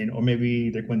 You know what I'm saying? Or maybe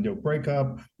they're going to a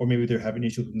breakup, or maybe they're having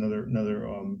issues with another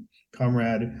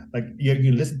comrade. Like,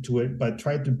 you listen to it, but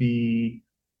try to be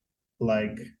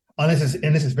like, unless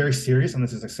it's very serious,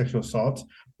 unless it's like sexual assault.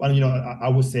 But I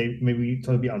would say maybe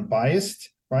try to be unbiased,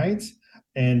 right?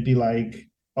 And be like,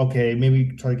 okay,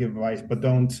 maybe try to give advice, but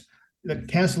don't like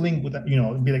canceling with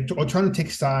be like, or trying to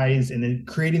take sides and then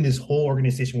creating this whole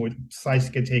organization where sides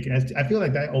get taken. I feel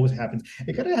like that always happens.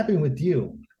 It kind of happened with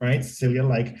you, right, Cecilia?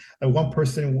 Like one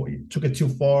person took it too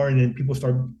far, and then people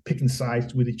start picking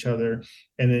sides with each other,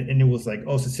 and it was like,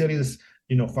 oh, Cecilia's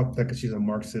fuck that because she's a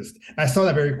Marxist. I saw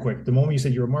that very quick. The moment you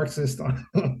said you're a Marxist on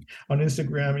on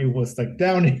Instagram, it was like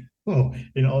down,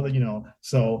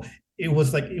 So it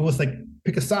was like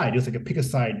pick a side. It was like a pick a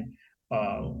side.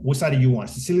 What side do you want,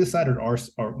 Cecilia's side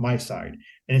or my side?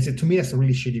 And it's to me, that's a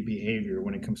really shitty behavior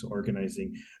when it comes to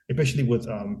organizing, especially with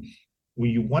when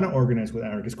you want to organize with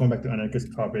anarchists. Going back to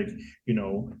anarchist topic,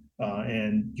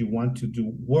 and you want to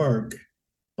do work,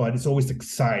 but it's always like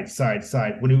side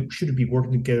when it should be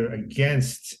working together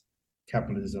against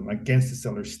capitalism, against the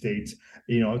seller state,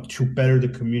 to better the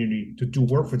community, to do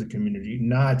work for the community,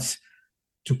 not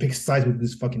to pick sides with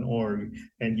this fucking org.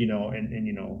 And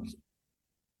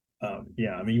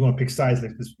yeah, I mean, you want to pick sides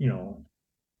like this,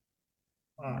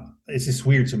 it's just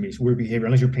weird to me. It's weird behavior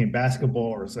unless you're playing basketball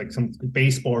or it's like some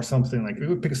baseball or something. Like, if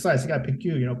we pick a side, I got to pick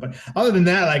you, you know. But other than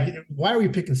that, like, why are we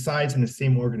picking sides in the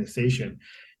same organization?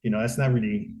 You know, that's not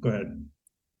really. Go ahead.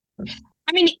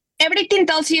 I mean, everything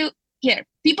tells you here.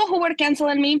 People who were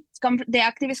canceling me come from the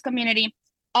activist community,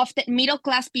 often middle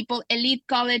class people, elite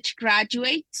college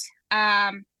graduates,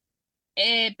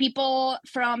 people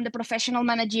from the professional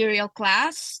managerial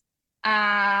class,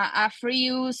 a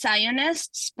few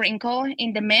Zionists sprinkle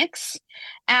in the mix.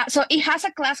 So it has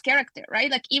a class character,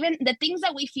 right? Like, even the things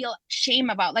that we feel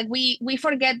shame about, like we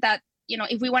forget that, you know,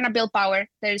 if we want to build power,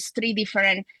 there's 3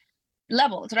 different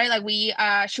levels, right? Like, we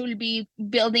should be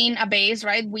building a base,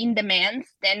 right? Win demands,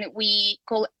 then we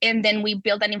call, and then we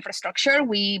build an infrastructure.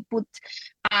 We put,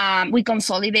 we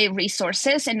consolidate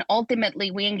resources, and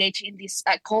ultimately we engage in this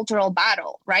cultural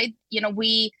battle, right? You know,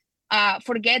 we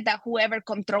forget that whoever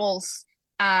controls,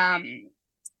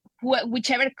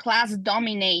 whichever class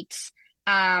dominates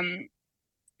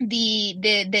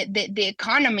the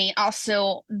economy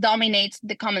also dominates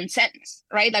the common sense,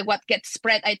 right? Like, what gets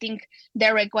spread. I think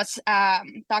Derek was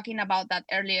talking about that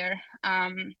earlier.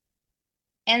 And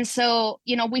so,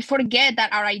 you know, we forget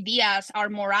that our ideas, our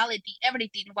morality,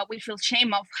 everything, what we feel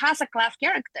shame of, has a class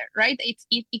character, right?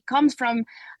 It comes from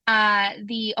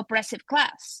the oppressive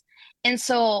class. And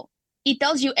so it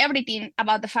tells you everything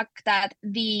about the fact that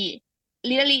the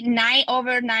literally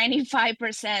over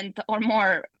 95% or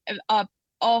more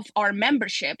of our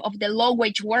membership, of the low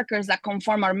wage workers that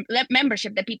conform our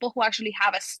membership, the people who actually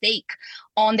have a stake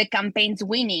on the campaigns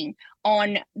winning,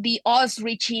 on the us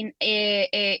reaching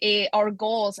our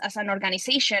goals as an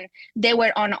organization, they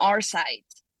were on our side,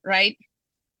 right?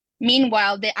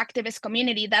 Meanwhile, the activist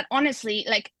community, that honestly,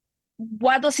 like,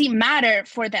 what does it matter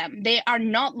for them? They are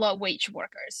not low wage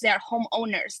workers. They are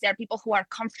homeowners. They are people who are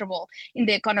comfortable in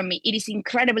the economy. It is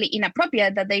incredibly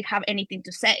inappropriate that they have anything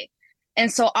to say.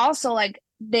 And so also, like,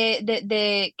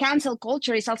 the cancel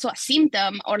culture is also a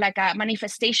symptom or like a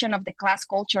manifestation of the class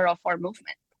culture of our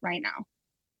movement right now.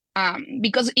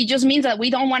 Because it just means that we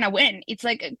don't want to win. It's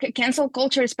like cancel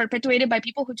culture is perpetuated by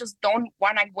people who just don't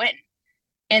want to win.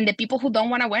 And the people who don't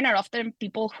want to win are often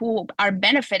people who are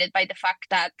benefited by the fact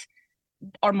that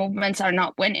our movements are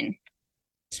not winning.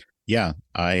 Yeah,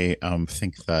 I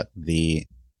think that the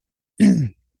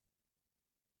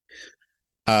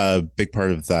big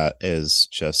part of that is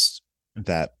just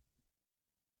that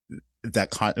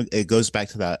it goes back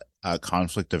to that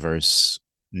conflict diverse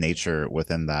nature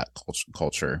within that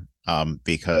culture,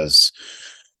 because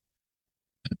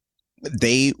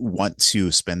they want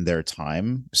to spend their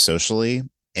time socially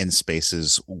in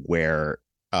spaces where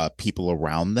people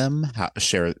around them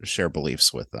share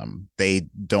beliefs with them. They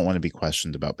don't want to be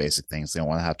questioned about basic things. They don't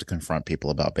want to have to confront people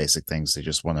about basic things. They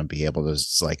just want to be able to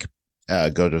just, like,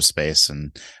 go to space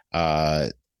and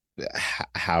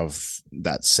have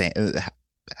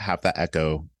that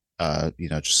echo, you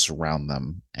know, just surround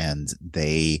them. And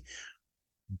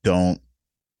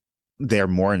they're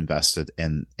more invested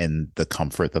in the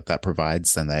comfort that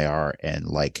provides than they are in,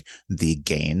 like,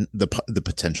 the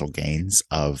potential gains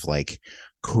of, like,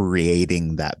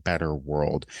 creating that better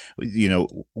world. You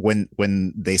know,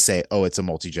 when they say, oh, it's a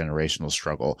multi-generational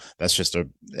struggle, that's just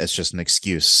an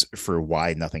excuse for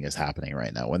why nothing is happening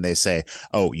right now. When they say,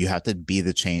 oh, you have to be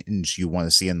the change you want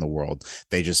to see in the world,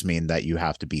 they just mean that you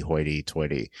have to be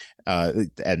hoity-toity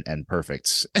and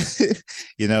perfect.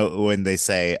 You know, when they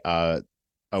say oh,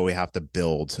 we have to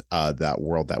build that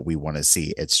world that we want to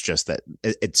see, it's just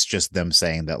them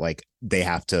saying that, like, they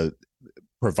have to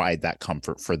provide that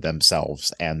comfort for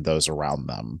themselves and those around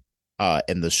them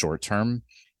in the short term,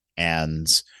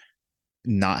 and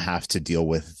not have to deal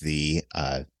with the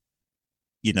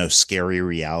you know, scary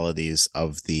realities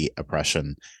of the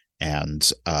oppression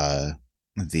and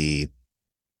the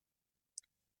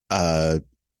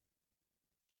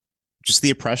just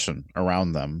the oppression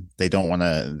around them. They don't want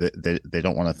to they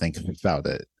don't want to think about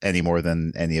it any more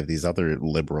than any of these other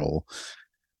liberal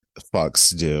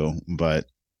fucks do. But,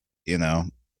 you know,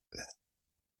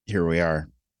 here we are.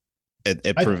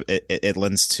 It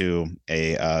lends to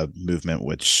a movement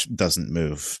which doesn't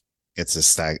move. It's a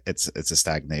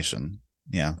stagnation.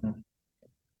 Yeah.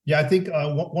 Yeah, I think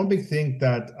one big thing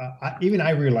that even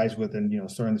I realized within, you know,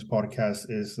 starting this podcast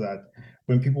is that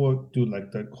when people do,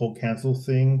 like, the whole cancel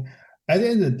thing, at the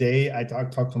end of the day, I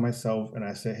talk to myself and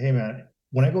I say, hey, man,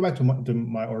 when I go back to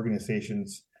my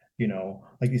organizations, you know,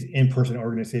 like these in-person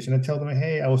organizations, I tell them,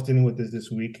 hey, I was dealing with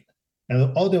this week.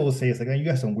 And all they will say is, like, you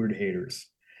got some weird haters.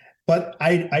 But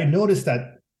I noticed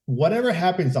that whatever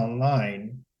happens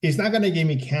online is not going to get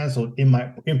me canceled in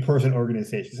my in-person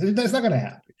organizations. That's not going to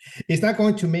happen. It's not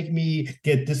going to make me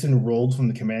get disenrolled from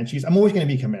the Comanches. I'm always going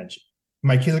to be Comanche.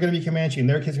 My kids are going to be Comanche, and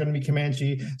their kids are going to be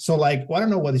Comanche. So, like, well, I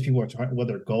don't know what these people are trying, what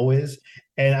their goal is,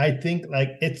 and I think like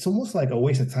it's almost like a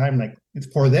waste of time. Like it's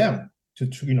for them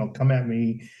to come at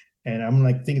me, and I'm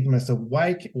like thinking to myself,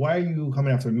 why are you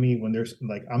coming after me when there's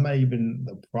like I'm not even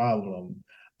the problem.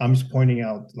 I'm just pointing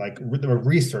out like the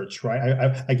research,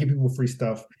 right? I give people free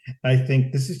stuff. I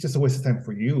think this is just a waste of time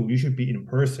for you. You should be in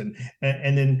person.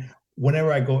 And then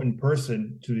whenever I go in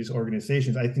person to these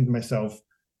organizations, I think to myself,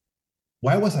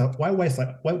 why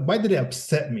did it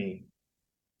upset me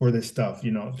for this stuff,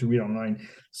 to read online?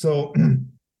 So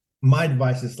my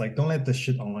advice is like, don't let the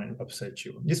shit online upset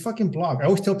you. Just fucking block. I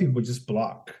always tell people just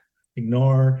block,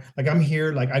 ignore. Like I'm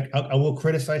here, like I will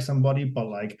criticize somebody, but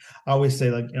like I always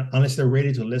say, like unless they're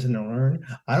ready to listen and learn,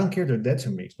 I don't care if they're dead to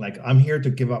me. Like I'm here to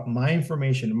give up my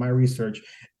information, my research,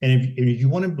 and if you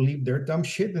want to believe their dumb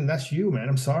shit, then that's you, man.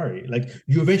 I'm sorry. Like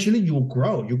you will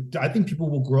grow. I think people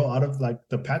will grow out of like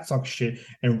the Patsock shit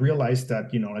and realize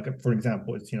that like for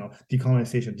example, it's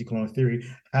decolonization theory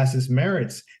has its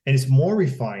merits and it's more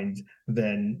refined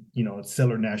than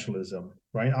settler nationalism,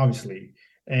 right? Obviously,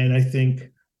 and I think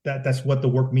that's what the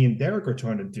work me and Derek are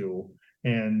trying to do.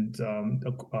 And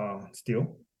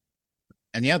Steele.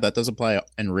 And yeah, that does apply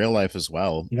in real life as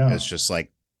well. Yeah. It's just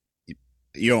like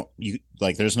you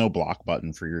like there's no block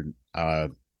button for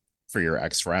your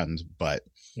ex-friend, but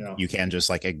you can just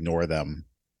like ignore them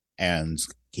and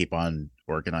keep on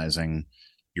organizing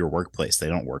your workplace. They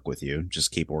don't work with you. Just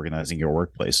keep organizing your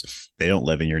workplace. They don't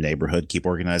live in your neighborhood. Keep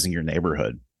organizing your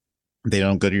neighborhood. They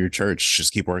don't go to your church.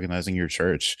 Just keep organizing your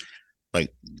church.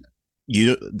 Like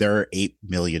there are 8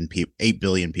 billion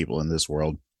people in this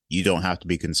world. You don't have to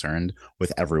be concerned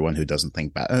with everyone who doesn't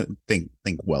think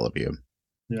well of you.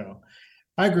 Yeah,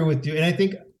 I agree with you. And I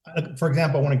think, for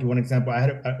example, I want to give one example. I had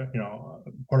a part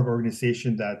of an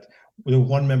organization that with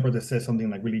one member that said something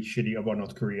like really shitty about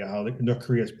North Korea, how North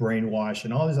Korea is brainwashed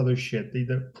and all this other shit,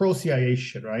 the pro-CIA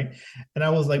shit, right? And I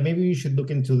was like, maybe you should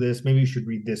look into this. Maybe you should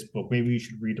read this book. Maybe you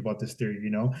should read about this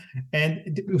theory, And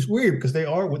it was weird because they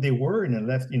were in a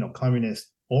left,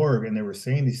 communist org, and they were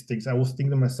saying these things. I was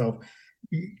thinking to myself,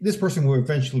 this person will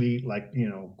eventually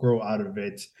grow out of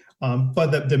it.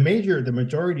 But the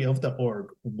majority of the org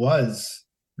was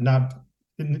not,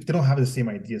 they don't have the same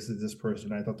ideas as this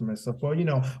person. I thought to myself, well,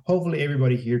 hopefully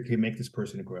everybody here can make this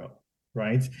person grow,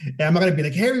 right? And I'm not gonna be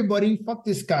like, hey, everybody, fuck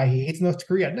this guy, he hates North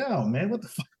Korea. No, man, what the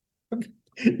fuck?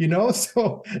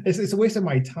 So it's a waste of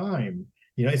my time.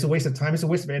 It's a waste of time. It's a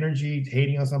waste of energy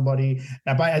hating on somebody.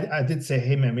 But I did say,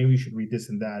 hey, man, maybe you should read this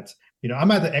and that. I'm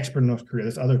not the expert in North Korea.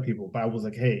 There's other people. But I was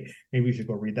like, hey, maybe you should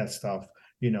go read that stuff.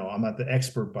 I'm not the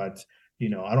expert, but,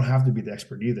 I don't have to be the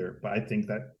expert either. But I think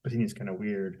that opinion is kind of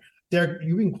weird. Derek,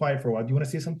 you've been quiet for a while. Do you want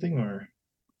to say something or?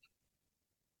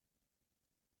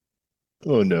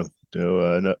 Oh, no.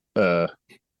 No,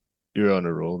 you're on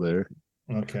a roll there.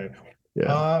 Okay.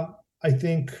 Yeah. I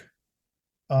think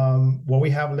what we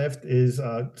have left is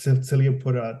Cecilia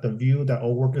put the view that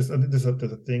all workers. There's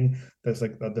a thing that's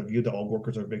like the view that all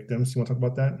workers are victims. You want to talk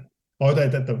about that, or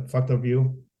that the fucked up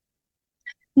view?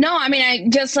 No, I mean, I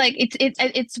just like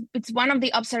it's one of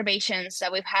the observations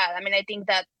that we've had. I mean, I think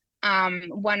that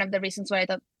one of the reasons why I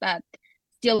thought that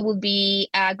Steele would be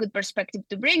a good perspective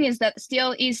to bring is that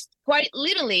Steele is quite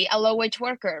literally a low-wage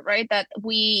worker, right? That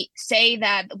we say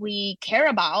that we care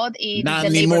about in not the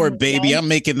anymore, labor baby. movement. I'm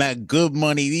making that good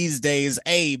money these days.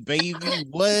 Hey, baby,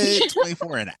 what?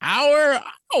 24 an hour?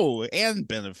 Oh, and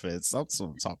benefits. That's what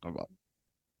I'm talking about.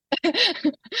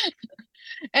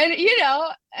 And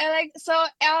so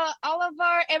all of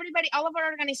our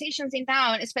organizations in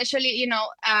town, especially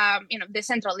the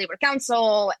Central Labor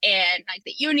Council and like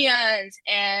the unions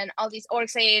and all these orgs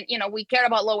saying we care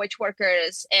about low wage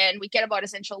workers and we care about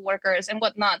essential workers and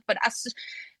whatnot. But as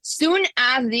soon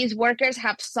as these workers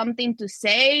have something to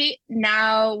say,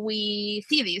 now we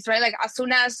see these, right? Like as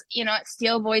soon as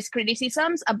Steele voice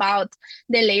criticisms about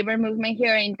the labor movement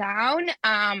here in town,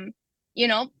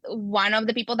 one of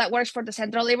the people that works for the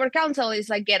Central Labor Council is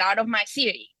like, get out of my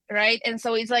city, right? And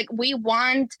so it's like, we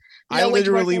want I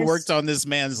literally worked on this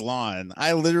man's lawn.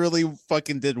 I literally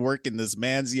fucking did work in this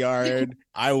man's yard.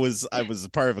 I was a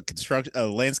part of a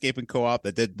landscaping co-op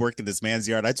that did work in this man's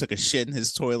yard. I took a shit in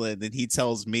his toilet, and then he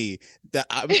tells me that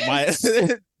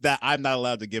that I'm not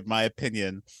allowed to give my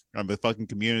opinion on the fucking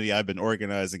community I've been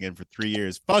organizing in for 3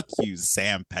 years. Fuck you,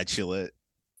 Sam Petulant.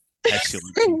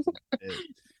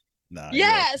 No,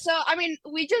 yeah, so I mean,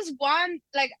 we just want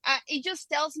it just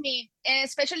tells me, and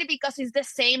especially because it's the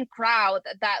same crowd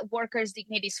that Workers'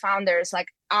 Dignity's founders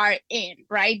are in,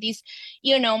 right? These,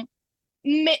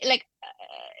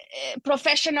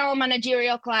 professional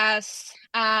managerial class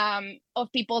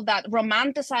of people that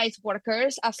romanticize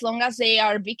workers as long as they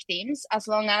are victims, as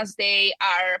long as they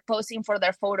are posing for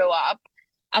their photo op,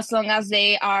 as long as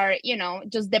they are,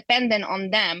 just dependent on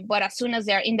them. But as soon as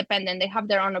they're independent, they have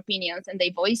their own opinions and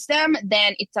they voice them,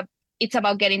 then it's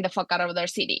about getting the fuck out of their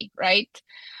city, right?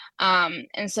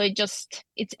 And so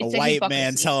it's a white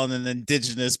man telling an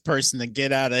indigenous person to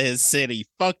get out of his city.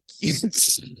 Fuck you.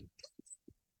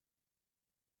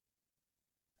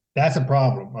 That's a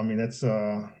problem. I mean, that's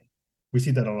we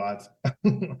see that a lot. I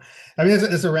mean,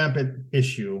 it's a rampant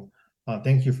issue.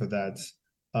 Thank you for that.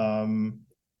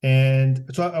 And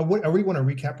so I really want to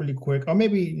recap really quick, or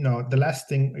maybe no. The last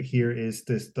thing here is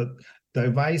this: the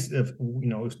advice of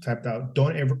is typed out.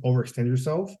 Don't ever overextend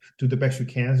yourself. Do the best you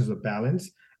can. There's a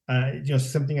balance.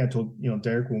 Something I told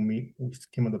Derek when we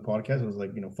came on the podcast was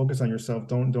like, focus on yourself.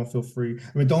 Don't feel free.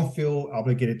 I mean, don't feel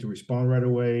obligated to respond right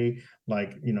away.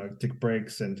 Like, take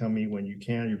breaks and tell me when you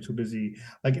can. You're too busy.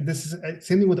 Like, this is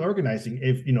same thing with organizing.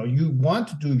 If you want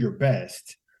to do your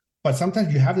best, but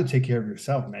sometimes you have to take care of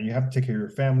yourself, man. You have to take care of your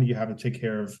family. You have to take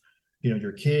care of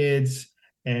your kids.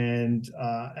 And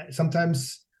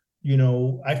sometimes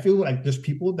I feel like there's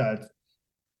people that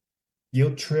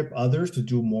guilt trip others to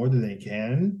do more than they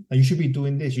can. Like, you should be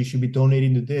doing this, you should be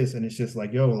donating to this, and it's just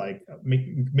like,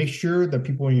 make sure that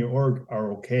people in your org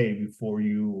are okay before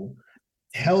you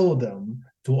tell them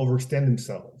to overextend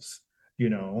themselves,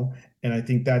 and I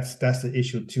think that's the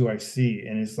issue too. I see,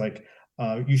 and it's like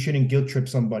you shouldn't guilt trip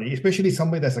somebody, especially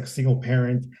somebody that's like a single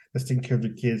parent that's taking care of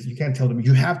their kids. You can't tell them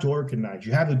you have to organize,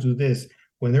 you have to do this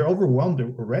when they're overwhelmed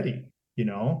already,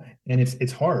 and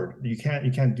it's hard. You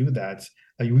can't do that.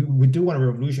 Like, we do want a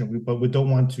revolution, but we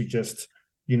don't want to just,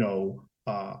 I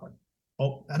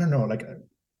don't know. Like,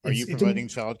 are you providing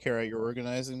childcare at your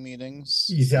organizing meetings?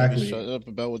 Exactly. Shut up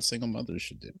about what single mothers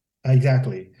should do.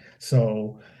 Exactly.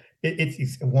 So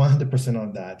it's 100%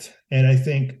 on that, and I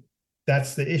think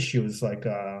that's the issue. It's like,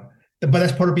 but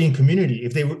that's part of being community.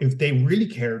 If they really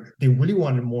cared, they really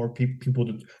wanted more people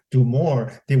to do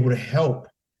more, they would help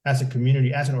as a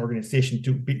community, as an organization,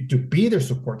 to be their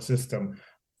support system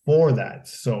for that.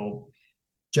 So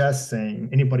just saying.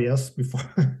 Anybody else before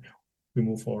we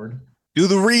move forward? Do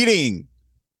the reading.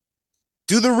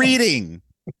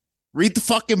 Read the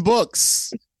fucking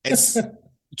books. It's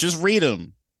just read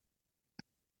them.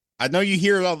 I know you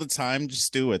hear it all the time.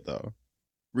 Just do it though.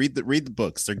 Read the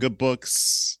books. They're good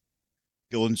books.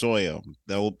 You'll enjoy them.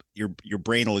 Your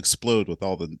brain will explode with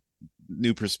all the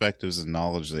new perspectives and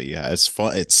knowledge that you have. It's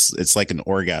fun. It's like an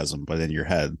orgasm, but in your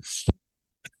head.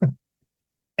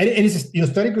 And it's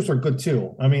just, study groups are good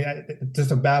too. I mean,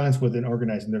 just a balance within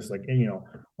organizing. There's like,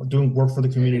 doing work for the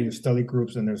community, there's study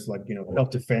groups, and there's like,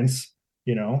 self-defense,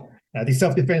 I think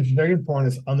self-defense is very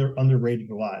important. It's underrated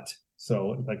a lot.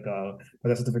 So like, but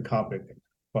that's a different topic.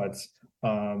 But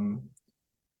to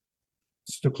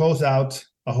close out,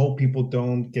 I hope people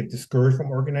don't get discouraged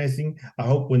from organizing. I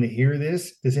hope when they hear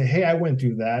this, they say, hey, I went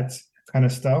through that kind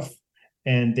of stuff,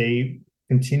 and they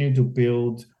continue to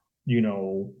build,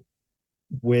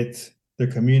 with their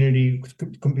community,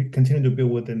 continue to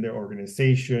build within their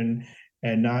organization,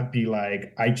 and not be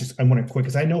like, I want to quit.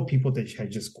 Because I know people that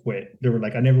had just quit. They were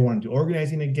like, I never want to do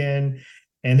organizing again.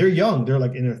 And they're young. They're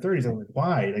like in their 30s. I'm like,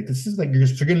 why? Like, this is like, you're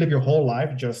going to live your whole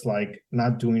life just like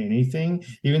not doing anything,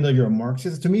 even though you're a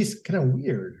Marxist. To me, it's kind of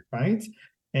weird, right?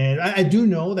 And I do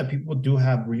know that people do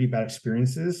have really bad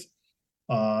experiences.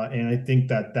 And I think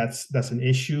that's an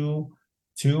issue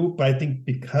too. But I think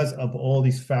because of all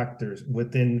these factors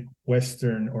within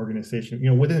Western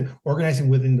organization, within organizing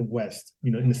within the West,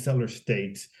 in the settler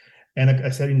states, and like I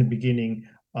said in the beginning,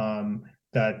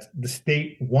 that the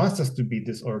state wants us to be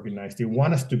disorganized. They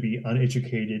want us to be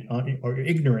uneducated or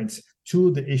ignorant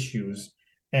to the issues,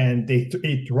 and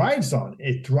it thrives on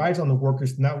the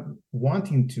workers not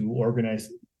wanting to organize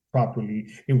properly.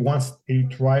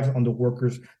 It thrives on the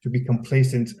workers to be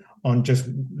complacent on just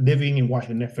living and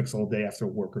watching Netflix all day after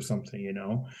work or something,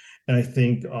 And I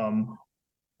think,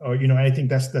 I think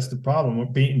that's the problem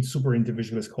of being in super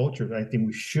individualist cultures. I think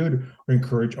we should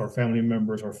encourage our family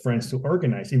members, our friends to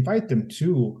organize, invite them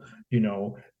to,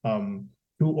 to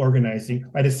organizing.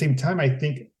 At the same time, I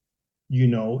think,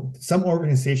 some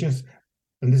organizations,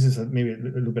 and this is maybe a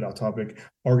little bit off topic,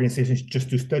 organizations just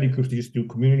do study groups, they just do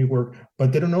community work,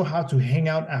 but they don't know how to hang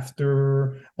out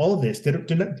after all of this. They're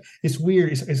not, it's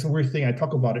weird. It's a weird thing. I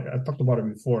talked about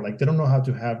it before. Like, they don't know how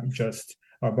to have just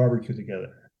a barbecue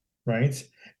together, right?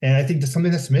 And I think there's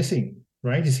something that's missing,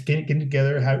 right? Just getting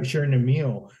together, sharing a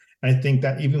meal. And I think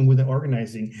that even with the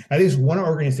organizing, I think there's one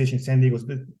organization in San Diego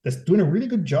that's doing a really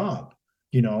good job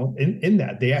in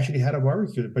that they actually had a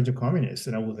barbecue, a bunch of communists,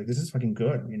 and I was like, this is fucking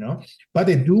good, but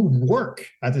they do work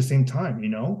at the same time,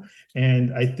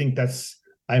 and I think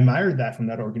I admire that from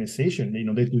that organization.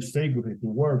 They do study group, they do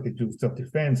work, they do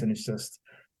self-defense, and it's just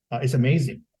it's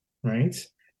amazing, right?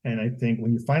 And I think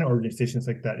when you find organizations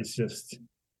like that,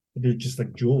 they're just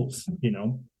like jewels,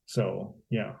 so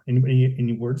yeah.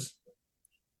 Any words?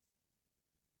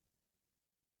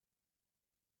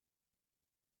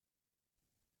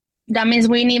 That means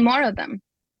we need more of them.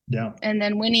 Yeah. And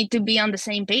then we need to be on the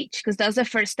same page, because that's the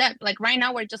first step. Like right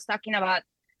now, we're just talking about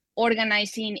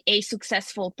organizing a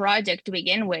successful project to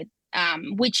begin with,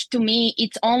 which to me,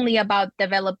 it's only about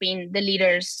developing the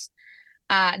leaders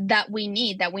that we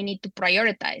need to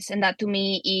prioritize. And that to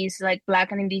me is like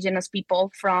Black and Indigenous people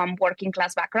from working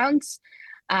class backgrounds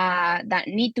that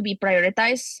need to be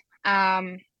prioritized.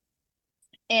 And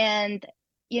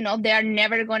they are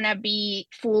never going to be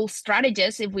full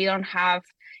strategists if they don't have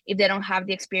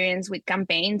the experience with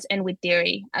campaigns and with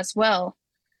theory as well,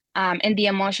 and the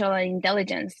emotional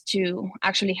intelligence to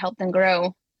actually help them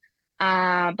grow.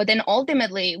 But then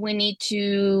ultimately we need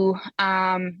to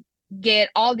get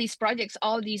all these projects,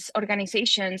 all these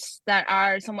organizations that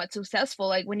are somewhat successful,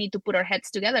 like we need to put our heads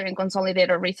together and consolidate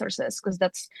our resources, because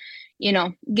that's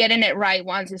getting it right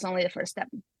once is only the first step.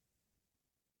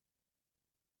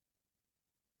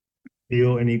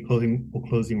 Theo, any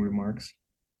closing remarks?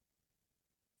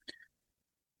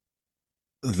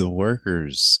 The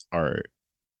workers are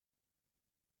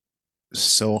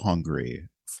so hungry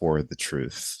for the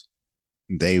truth.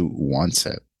 They want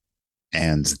it,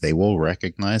 and they will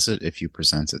recognize it if you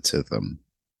present it to them.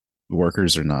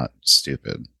 Workers are not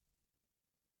stupid.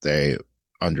 They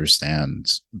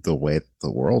understand the way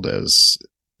the world is.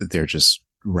 They're just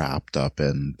wrapped up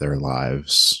in their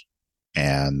lives,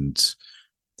 and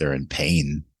they're in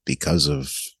pain because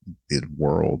of the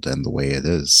world and the way it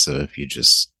is. So if you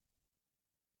just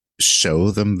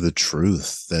show them the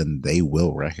truth, then they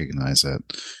will recognize it.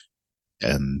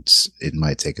 And it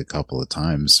might take a couple of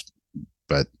times,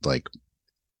 but like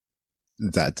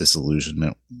that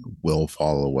disillusionment will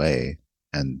fall away,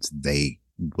 and they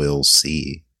will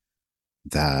see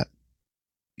that,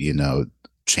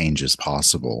 change is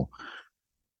possible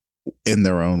in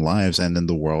their own lives and in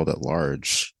the world at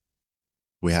large.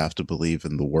 We have to believe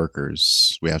in the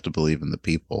workers. We have to believe in the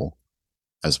people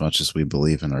as much as we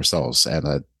believe in ourselves. And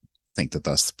I think that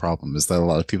that's the problem, is that a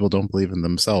lot of people don't believe in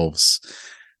themselves.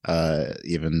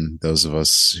 Even those of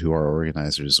us who are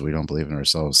organizers, we don't believe in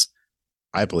ourselves.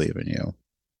 I believe in you.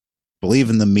 Believe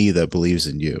in the me that believes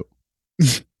in you.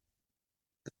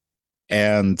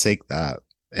 And take that,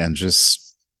 and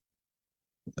just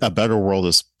a better world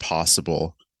is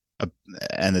possible.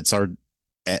 And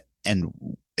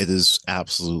it is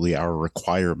absolutely our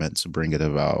requirement to bring it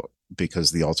about,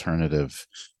 because the alternative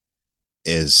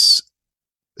is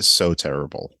so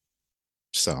terrible.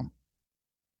 So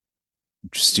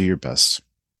just do your best,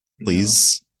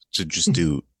 please. To just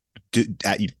do,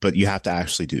 but you have to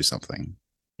actually do something,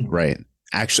 right?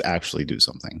 Actually do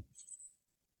something.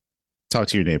 Talk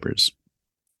to your neighbors.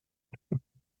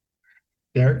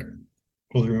 Derek,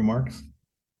 closing remarks?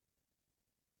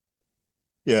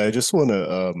 Yeah, I just want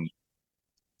to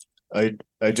I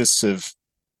just have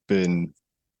been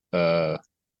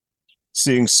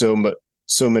seeing so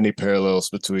many parallels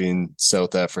between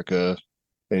South Africa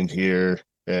and here,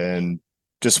 and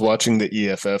just watching the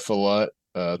EFF a lot.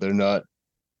 They're not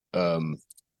they're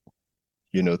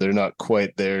not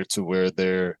quite there to where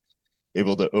they're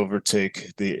able to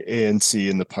overtake the ANC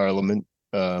in the parliament,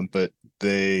 but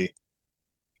they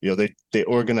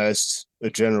organized a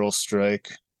general strike.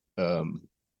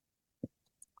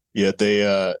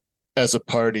 They as a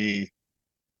party,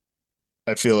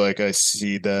 I feel like I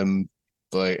see them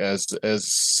like as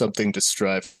something to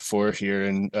strive for here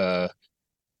in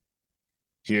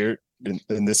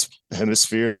this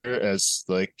hemisphere, as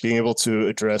like being able to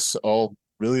address all.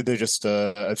 Really, they just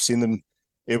I've seen them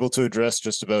able to address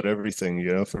just about everything,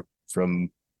 from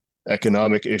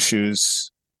economic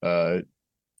issues to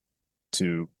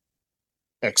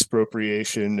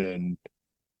expropriation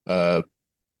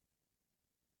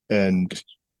and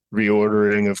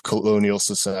reordering of colonial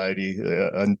society,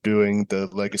 undoing the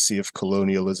legacy of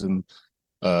colonialism,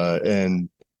 and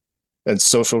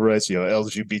social rights,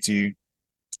 LGBTQ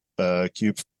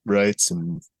rights,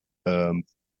 and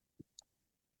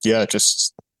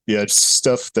just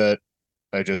stuff that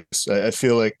I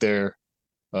feel like they're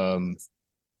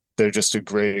just a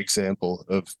great example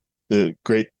of the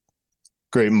great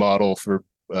model for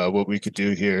what we could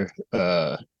do here,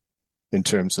 in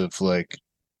terms of like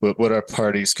what our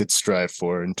parties could strive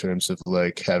for, in terms of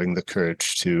like having the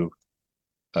courage to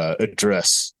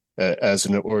address as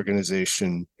an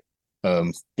organization,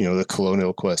 the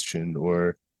colonial question,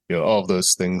 or all of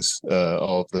those things,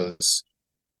 all of those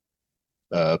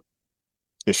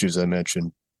issues I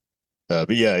mentioned.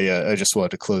 But yeah, I just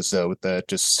wanted to close out with that.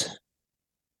 Just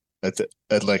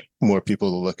I'd like more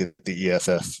people to look at the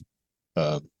EFF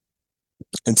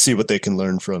and see what they can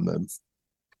learn from them.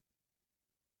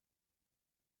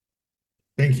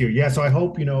 Thank you. Yeah, so I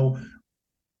hope,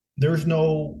 there's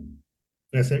no,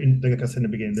 like I said in the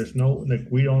beginning, there's no,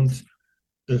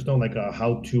 there's no like a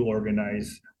how to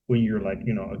organize when you're like,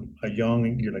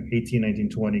 you're like 18, 19,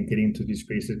 20, getting into these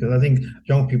spaces. Because I think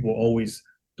young people are always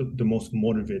the most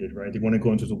motivated, right? They want to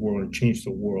go into the world and change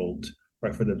the world,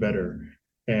 right, for the better.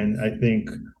 And I think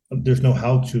there's no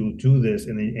how to do this,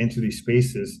 and they enter these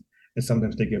spaces, and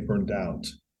sometimes they get burned out.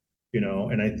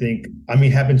 And I think, I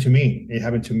mean, it happened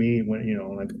to me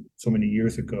when, like so many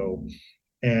years ago,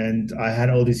 and I had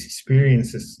all these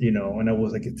experiences, and I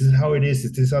was like, is this how it is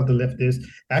this how the left is?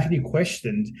 I actually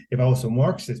questioned if I was a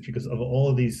Marxist because of all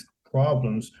of these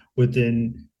problems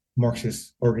within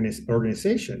Marxist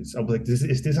organizations. I was like,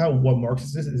 is this how what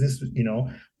Marxist is this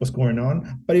what's going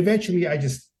on? But eventually I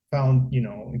just found,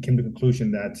 and came to the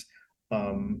conclusion that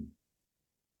um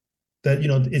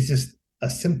it's just a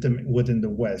symptom within the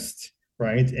West,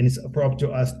 right? And it's up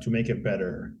to us to make it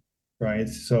better, right?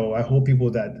 So I hope people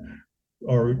that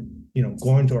are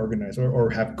going to organize, or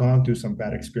have gone through some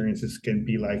bad experiences can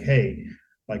be like, hey,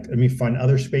 like, let me find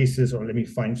other spaces, or let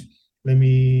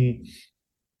me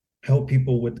help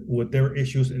people with their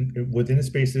issues within the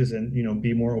spaces, and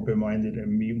be more open-minded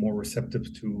and be more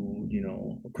receptive to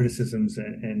criticisms,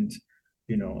 and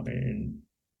you know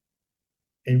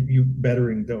and you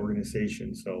bettering the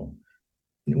organization. So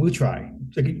we'll try.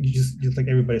 Like, you just like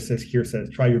everybody says,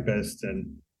 try your best,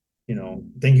 and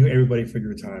thank you everybody for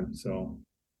your time. So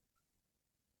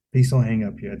please don't hang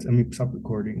up yet. Let me stop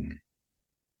recording.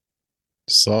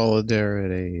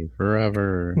 Solidarity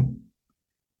forever.